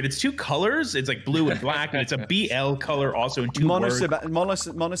 well, that's weird. It's 2 colors. It's like blue and black, and it's a BL color also in 2 words.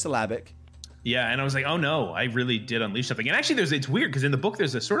 Monosyllabic. Yeah, and I was like, oh no, I really did unleash something. And actually, it's weird because in the book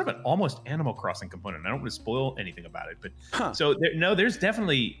there's a sort of an almost Animal Crossing component. I don't want to spoil anything about it, but so there's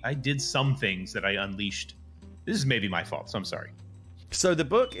definitely I did some things that I unleashed. This is maybe my fault, so I'm sorry. So the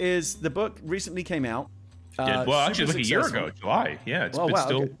book recently came out. Well, actually, like a year ago, July. Yeah, it's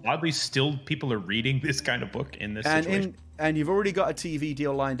still okay. Oddly, still people are reading this kind of book in this situation. And you've already got a TV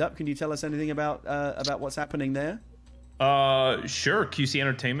deal lined up. Can you tell us anything about what's happening there? Sure. QC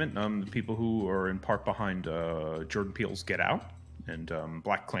Entertainment, the people who are in part behind Jordan Peele's Get Out and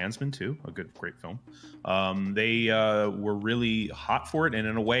Black Klansman too, a great film. They were really hot for it, and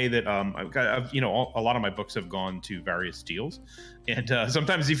in a way that a lot of my books have gone to various deals, and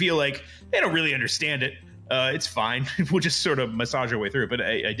sometimes you feel like they don't really understand it. It's fine. We'll just sort of massage our way through it. But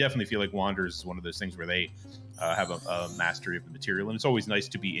I definitely feel like Wanderers is one of those things where they have a mastery of the material, and it's always nice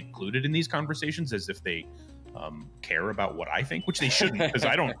to be included in these conversations as if they care about what I think, which they shouldn't, because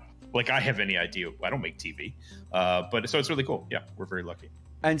I don't I have any idea. I don't make TV, but so it's really cool. Yeah, we're very lucky.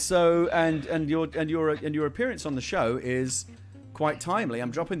 And so and your appearance on the show is quite timely.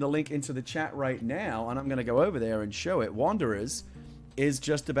 I'm dropping the link into the chat right now, and I'm going to go over there and show it. Wanderers is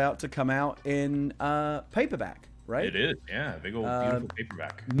just about to come out in paperback, right? It is, yeah, big old beautiful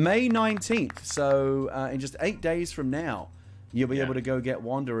paperback. May 19th, so in just 8 days from now, you'll be able to go get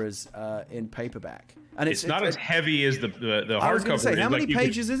Wanderers in paperback. And it's not as heavy as the hardcover. I was going to say, how many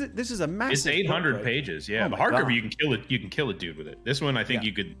pages is it? This is a massive. It's 800 pages. Yeah, the hardcover you can kill it. You can kill a dude with it. This one, I think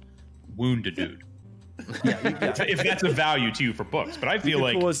you could wound a dude. If that's a value to you for books, but I feel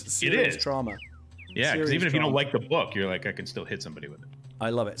like it is trauma. Yeah, because even if you don't like the book, you're like, I can still hit somebody with it. I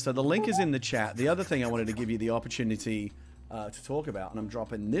love it. So the link is in the chat. The other thing I wanted to give you the opportunity to talk about, and I'm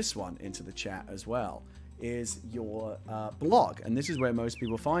dropping this one into the chat as well, is your blog, and this is where most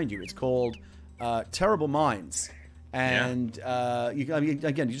people find you. It's called Terrible Minds, and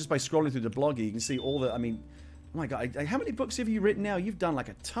again, just by scrolling through the blog, you can see all the. I mean, oh my god, how many books have you written now? You've done like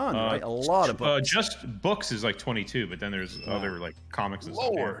a ton, right? A lot of books. Just books is like 22, but then there's other like comics and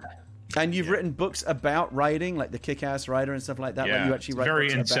stuff. Lord. And you've written books about writing, like the Kick-Ass Writer and stuff like that. Yeah, like you actually write very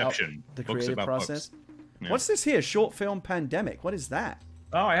books Inception. About the books creative about process. Books. Yeah. What's this here? Short film pandemic. What is that?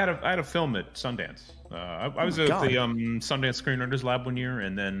 Oh, I had a film at Sundance. I was at the Sundance Screenwriters Lab one year,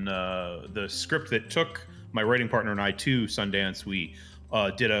 and then the script that took my writing partner and I to Sundance, we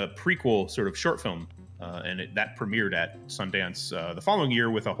did a prequel sort of short film, and that premiered at Sundance the following year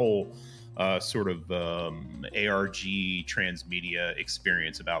with a whole sort of ARG transmedia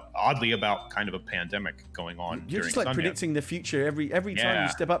experience oddly about kind of a pandemic going on. You're just like Sundance. Predicting the future every time you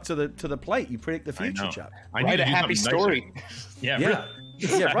step up to the plate. You predict the future, Chuck. Write a happy story. Yeah. Really.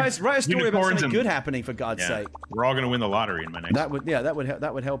 Yeah, write a story about something good happening, for God's sake. We're all going to win the lottery in my next.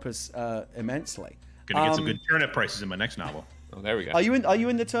 That would help us immensely. Going to get some good turnip prices in my next novel. Oh, there we go. Are you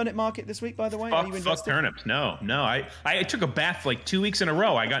in the turnip market this week, by the way? Fuck turnips. No. I took a bath like 2 weeks in a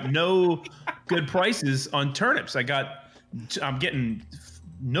row. I got no good prices on turnips. I'm getting.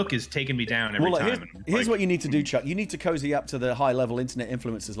 Nook is taking me down every time. Here's what you need to do, Chuck. You need to cozy up to the high-level internet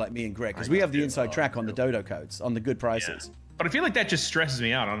influencers like me and Greg, because we have the inside track on the dodo codes, on the good prices. Yeah. But I feel like that just stresses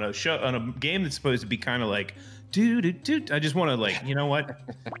me out on a game that's supposed to be kind of like, dude. I just want to like, you know what?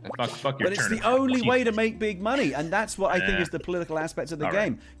 Fuck your. But it's the only way to make big money, and that's what I think is the political aspect of the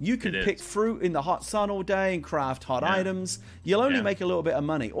game. Right. You can pick fruit in the hot sun all day and craft hot items. You'll only make a little bit of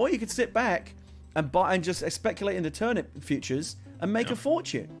money, or you could sit back and buy and just speculate in the turnip futures and make a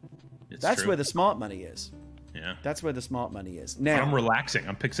fortune. That's where the smart money is. Yeah, that's where the smart money is. Now I'm relaxing.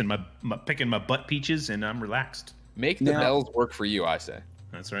 I'm picking my butt peaches, and I'm relaxed. Make the bells work for you, I say.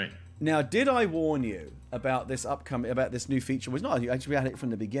 That's right. Now, did I warn you about this new feature? Was not actually, we had it from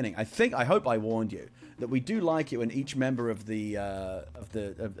the beginning. I hope I warned you that we do like it when each member of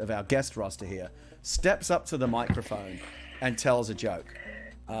our guest roster here steps up to the microphone and tells a joke.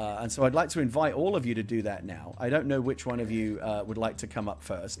 And so I'd like to invite all of you to do that now. I don't know which one of you would like to come up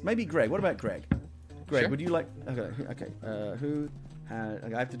first. Maybe Greg. What about Greg? Greg, would you like? Okay. Who? I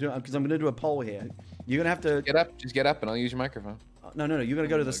have to do it because I'm going to do a poll here. You're going to have to Just get up, and I'll use your microphone. No. You're going to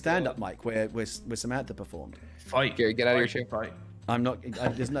go to the stand-up mic where Samantha performed. Fight, Gary. Get out of your chair. Fight. I'm not.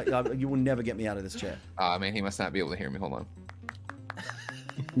 You will never get me out of this chair. Ah, man, he must not be able to hear me. Hold on.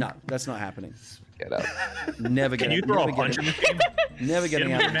 No, that's not happening. Get up. Never get. Can you throw a punch in the game? Never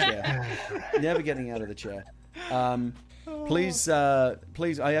getting out of the chair. Never getting out of the chair. Please.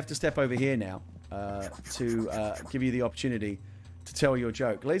 I have to step over here now to give you the opportunity to tell your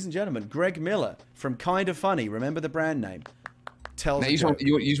joke, ladies and gentlemen. Greg Miller from Kind of Funny. Remember the brand name. Tells. Now you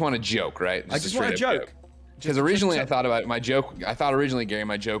just want a joke, right? I just want a joke. Because originally I thought about my joke. I thought originally, Gary,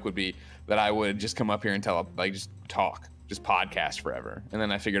 my joke would be that I would just come up here and just talk. Just podcast forever, and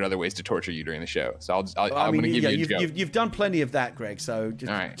then I figured other ways to torture you during the show. So I'm going to give you a joke. You've done plenty of that, Greg. So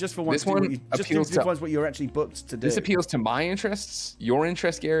just for once, just what you're actually booked to do. This appeals to my interests, your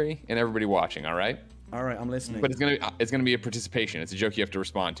interest, Gary, and everybody watching. All right. All right, I'm listening. But it's gonna be a participation. It's a joke you have to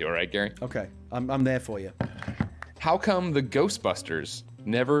respond to. All right, Gary. Okay, I'm there for you. How come the Ghostbusters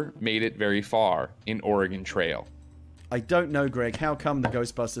never made it very far in Oregon Trail? I don't know, Greg. How come the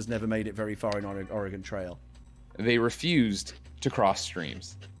Ghostbusters never made it very far in Oregon Trail? They refused to cross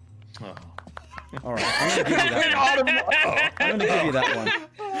streams. Oh. All right, I'm going to give you that one. I'm going to give you that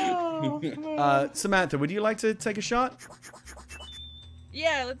one. Samantha, would you like to take a shot?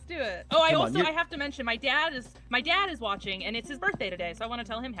 Yeah, let's do it. Oh, I have to mention my dad is watching, and it's his birthday today, so I want to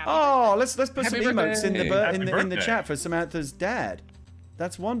tell him happy birthday. Let's put some emotes in the chat for Samantha's dad.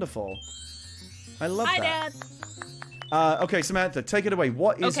 That's wonderful. I love that. Hi, Dad. Okay, Samantha, take it away.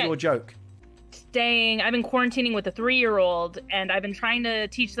 What is your joke? I've been quarantining with a 3-year-old, and I've been trying to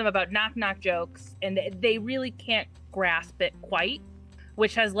teach them about knock-knock jokes, and they really can't grasp it quite,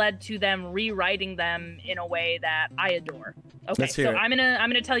 which has led to them rewriting them in a way that I adore. Okay, so I'm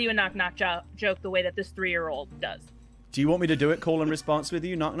gonna tell you a knock-knock joke the way that this 3-year-old does. Do you want me to do it, call and response with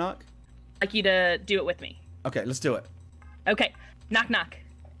you, knock-knock? I'd like you to do it with me. Okay, let's do it. Okay, knock-knock.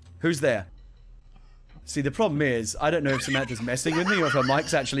 Who's there? See, the problem is, I don't know if Samantha's messing with me or if her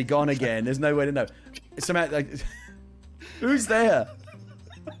mic's actually gone again. There's no way to know. Samantha, who's there?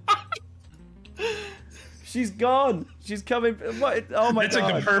 She's gone. She's coming. What? Oh my God. That's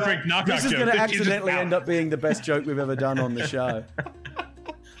like the perfect knock-knock joke. This is going to accidentally end up being the best joke we've ever done on the show.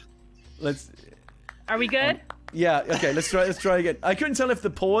 Are we good? Yeah. Okay. Let's try again. I couldn't tell if the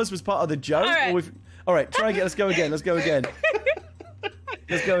pause was part of the joke. All right. Try again. Let's go again. Let's go again.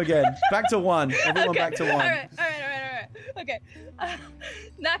 Back to 1. Everyone back to 1. All right. Okay.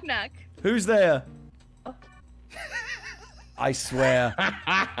 Knock, knock. Who's there? I swear.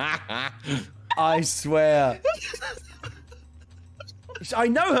 I swear. I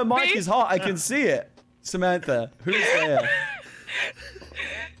know her mic is hot. I can see it. Samantha, who's there?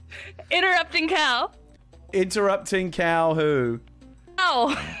 Interrupting cow. Interrupting cow who?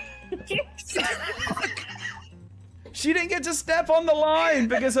 Oh. She didn't get to step on the line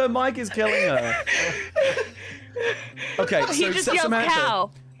because her mic is killing her. Okay, so he just yells Samantha.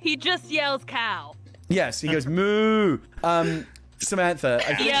 Cow. He just yells cow. Yes, he goes moo. Samantha,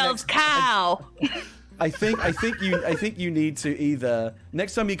 I think yells cow. I think you need to either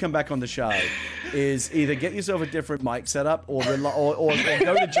next time you come back on the show is either get yourself a different mic setup or go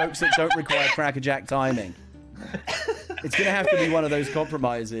to jokes that don't require crackerjack timing. It's gonna have to be one of those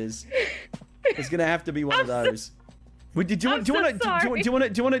compromises. It's gonna have to be one of those. Do you want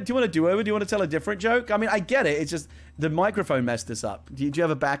to do over? Do you want to tell a different joke? I mean, I get it. It's just the microphone messed us up. Do you have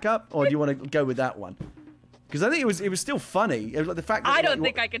a backup, or do you want to go with that one? Because I think it was still funny. It was like the fact that I don't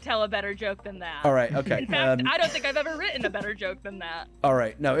think I could tell a better joke than that. All right, okay. In fact, I don't think I've ever written a better joke than that. All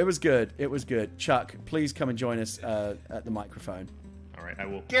right, no, it was good. It was good. Chuck, please come and join us at the microphone. All right, I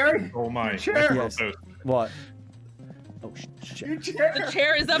will. Gary, roll my chair. Yes. What? Oh shit! The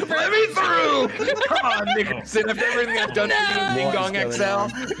chair is up for Let me through. Come on, Nicholson. After everything I've done for you, Ding Dong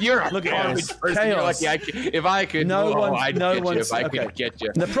XL, you're a garbage person. You're lucky if I could. I'd get you if I could get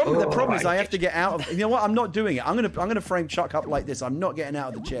you. The problem is I have to get out of. You know what? I'm not doing it. I'm gonna frame Chuck up like this. I'm not getting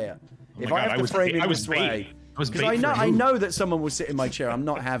out of the chair. If I have to frame him this way, because I know that someone will sit in my chair. I'm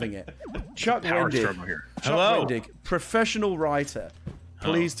not having it. Chuck Wendig, professional writer.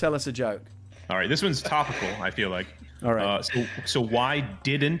 Please tell us a joke. All right, this one's topical. I feel like. All right. So why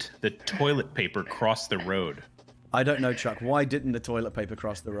didn't the toilet paper cross the road? I don't know, Chuck. Why didn't the toilet paper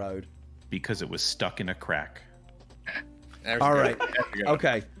cross the road? Because it was stuck in a crack. All right.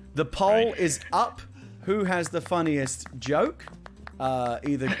 Okay. The poll is up. Who has the funniest joke?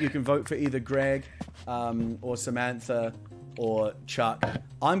 Either you can vote for either Greg, or Samantha, or Chuck.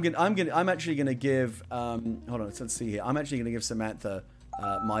 I'm actually gonna give. Hold on. Let's see here. I'm actually gonna give Samantha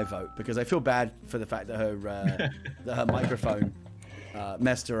my vote because I feel bad for the fact that her microphone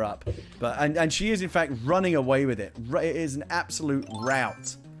messed her up, and she is in fact running away with it. It is an absolute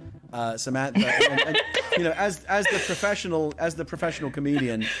rout, Samantha. And you know, as the professional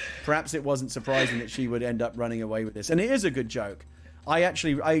comedian, perhaps it wasn't surprising that she would end up running away with this. And it is a good joke. I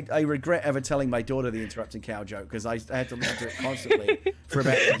regret ever telling my daughter the interrupting cow joke because I had to listen to it constantly for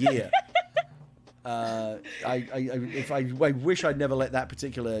about a year. I wish I'd never let that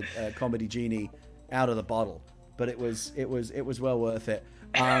particular comedy genie out of the bottle, but it was well worth it.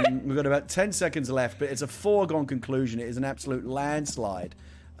 We've got about 10 seconds left, but it's a foregone conclusion. It is an absolute landslide.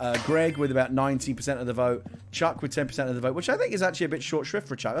 Greg with about 90% of the vote, Chuck with 10% of the vote, which I think is actually a bit short shrift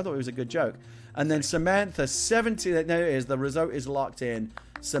for Chuck. I thought it was a good joke. And then Samantha, 70. No, it is. The result is locked in.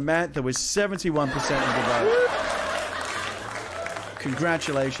 Samantha with 71% of the vote.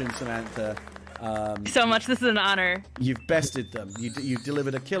 Congratulations, Samantha. So much. This is an honor. You've bested them. You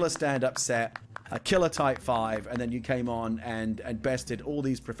delivered a killer stand-up set. a killer type 5, and then you came on and bested all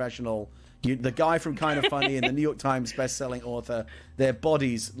these professional. The guy from Kind of Funny and the New York Times best-selling author. Their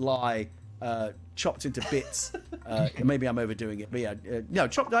bodies lie chopped into bits. Maybe I'm overdoing it, but yeah, no,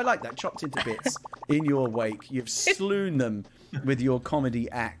 chopped. I like that. Chopped into bits in your wake. You've slewn them with your comedy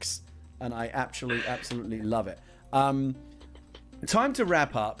acts, and I absolutely love it. Time to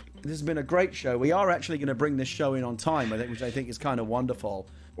wrap up. This has been a great show. We are actually going to bring this show in on time, which I think is kind of wonderful.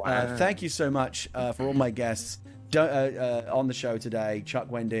 Wow. Thank you so much for all my guests on the show today: Chuck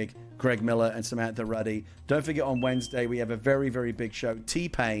Wendig, Greg Miller, and Samantha Ruddy. Don't forget, on Wednesday we have a very, very big show.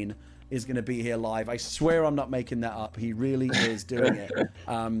 T-Pain is going to be here live. I swear I'm not making that up. He really is doing it.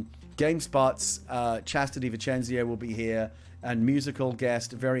 GameSpot's Chastity Vicenzio will be here, and musical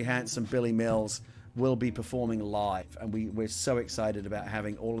guest, very handsome Billy Mills, will be performing live. And we're so excited about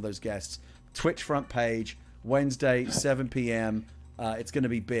having all of those guests. Twitch front page, Wednesday, 7 p.m. It's going to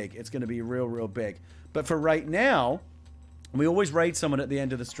be big. It's going to be real, real big. But for right now, we always raid someone at the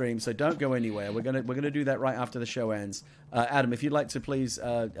end of the stream, so don't go anywhere. We're gonna do that right after the show ends. Adam, if you'd like to please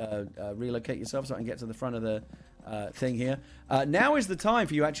relocate yourself so I can get to the front of the thing here. Now is the time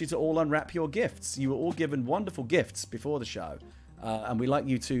for you actually to all unwrap your gifts. You were all given wonderful gifts before the show, and we'd like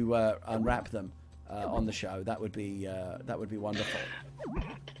you to unwrap them on the show. That would be wonderful.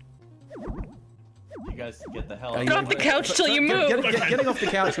 You guys get the hell out. Get off the couch till you move. Getting off the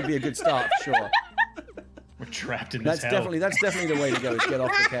couch would be a good start, sure. We're trapped in this That's definitely the way to go, is get off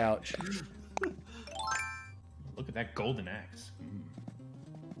the couch. Look at that golden axe.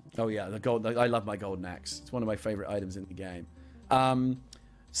 Oh yeah, I love my golden axe. It's one of my favorite items in the game.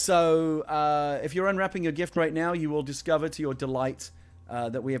 So if you're unwrapping your gift right now, you will discover to your delight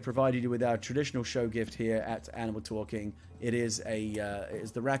that we have provided you with our traditional show gift here at Animal Talking. It is the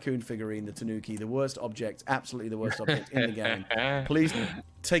raccoon figurine, the Tanuki, the worst object, absolutely the worst object in the game. Please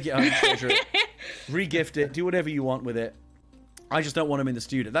take it home, treasure it, re-gift it, do whatever you want with it. I just don't want them in the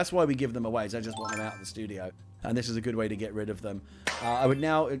studio. That's why we give them away. I just want them out of the studio, and this is a good way to get rid of them. I would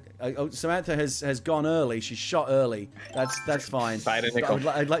now. Samantha has gone early. She's shot early. That's fine.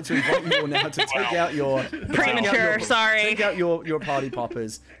 I'd like to invite you all now to take out your premature. Sorry. Take out your party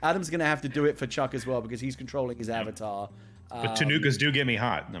poppers. Adam's gonna have to do it for Chuck as well because he's controlling his avatar. But Tanukas do get me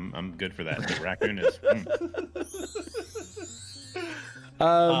hot. I'm good for that. The raccoon is.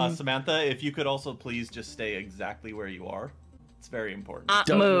 Samantha, if you could also please just stay exactly where you are. It's very important.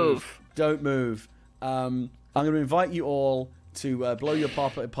 Don't move. I'm going to invite you all to blow your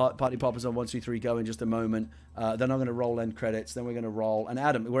party poppers on 1, 2, 3, go in just a moment. Then I'm going to roll end credits. Then we're going to roll. And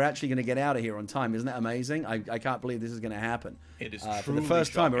Adam, we're actually going to get out of here on time. Isn't that amazing? I can't believe this is going to happen. It is for the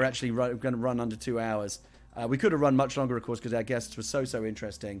first time, we're actually going to run under 2 hours. We could have run much longer, of course, because our guests were so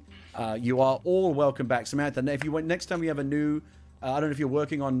interesting. You are all welcome back. Samantha, if you next time we have a new, I don't know if you're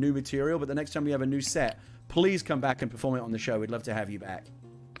working on new material, but the next time we have a new set, please come back and perform it on the show. We'd love to have you back.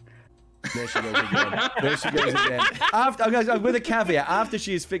 There she goes again. With a caveat, after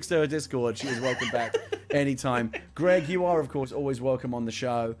she has fixed her Discord, she is welcome back anytime. Greg, you are, of course, always welcome on the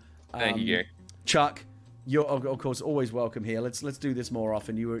show. Thank you, Gary. Chuck, you're, of course, always welcome here. Let's do this more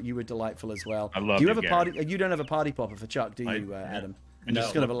often. You were delightful as well. I love do you have a party? You don't have a party popper for Chuck, do you, Adam? No,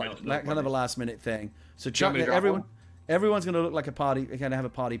 just kind of a last minute thing. So Chuck, everyone's going to look like a party. They're going to have a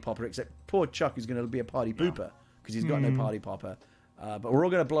party popper, except poor Chuck, who's going to be a party pooper because he's got no party popper. But we're all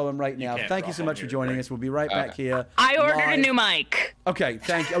going to blow him right now. Thank you so much for joining us. We'll be right back here. I ordered a new mic. Okay,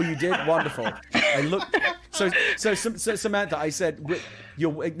 thank you. Oh, you did? Wonderful. And look, so Samantha, I said,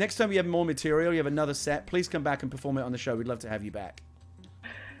 next time you have more material, you have another set, please come back and perform it on the show. We'd love to have you back.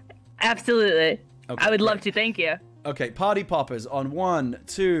 Absolutely. Okay, I would love to. Thank you. Okay, party poppers on 1,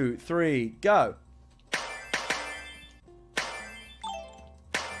 2, 3, go.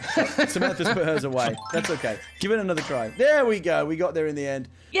 Samantha's put hers away. That's okay. Give it another try. There we go. We got there in the end.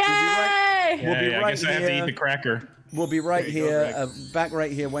 Yay! We'll be right I guess I have to eat the cracker. We'll be right here, back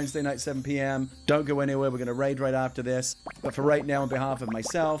right here, Wednesday night, 7 p.m. Don't go anywhere. We're going to raid right after this. But for right now, on behalf of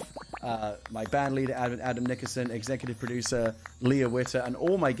myself, my band leader, Adam Nickerson, executive producer, Leah Witter, and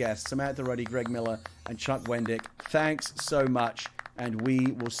all my guests, Samantha Ruddy, Greg Miller, and Chuck Wendig, thanks so much, and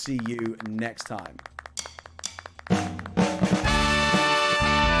we will see you next time.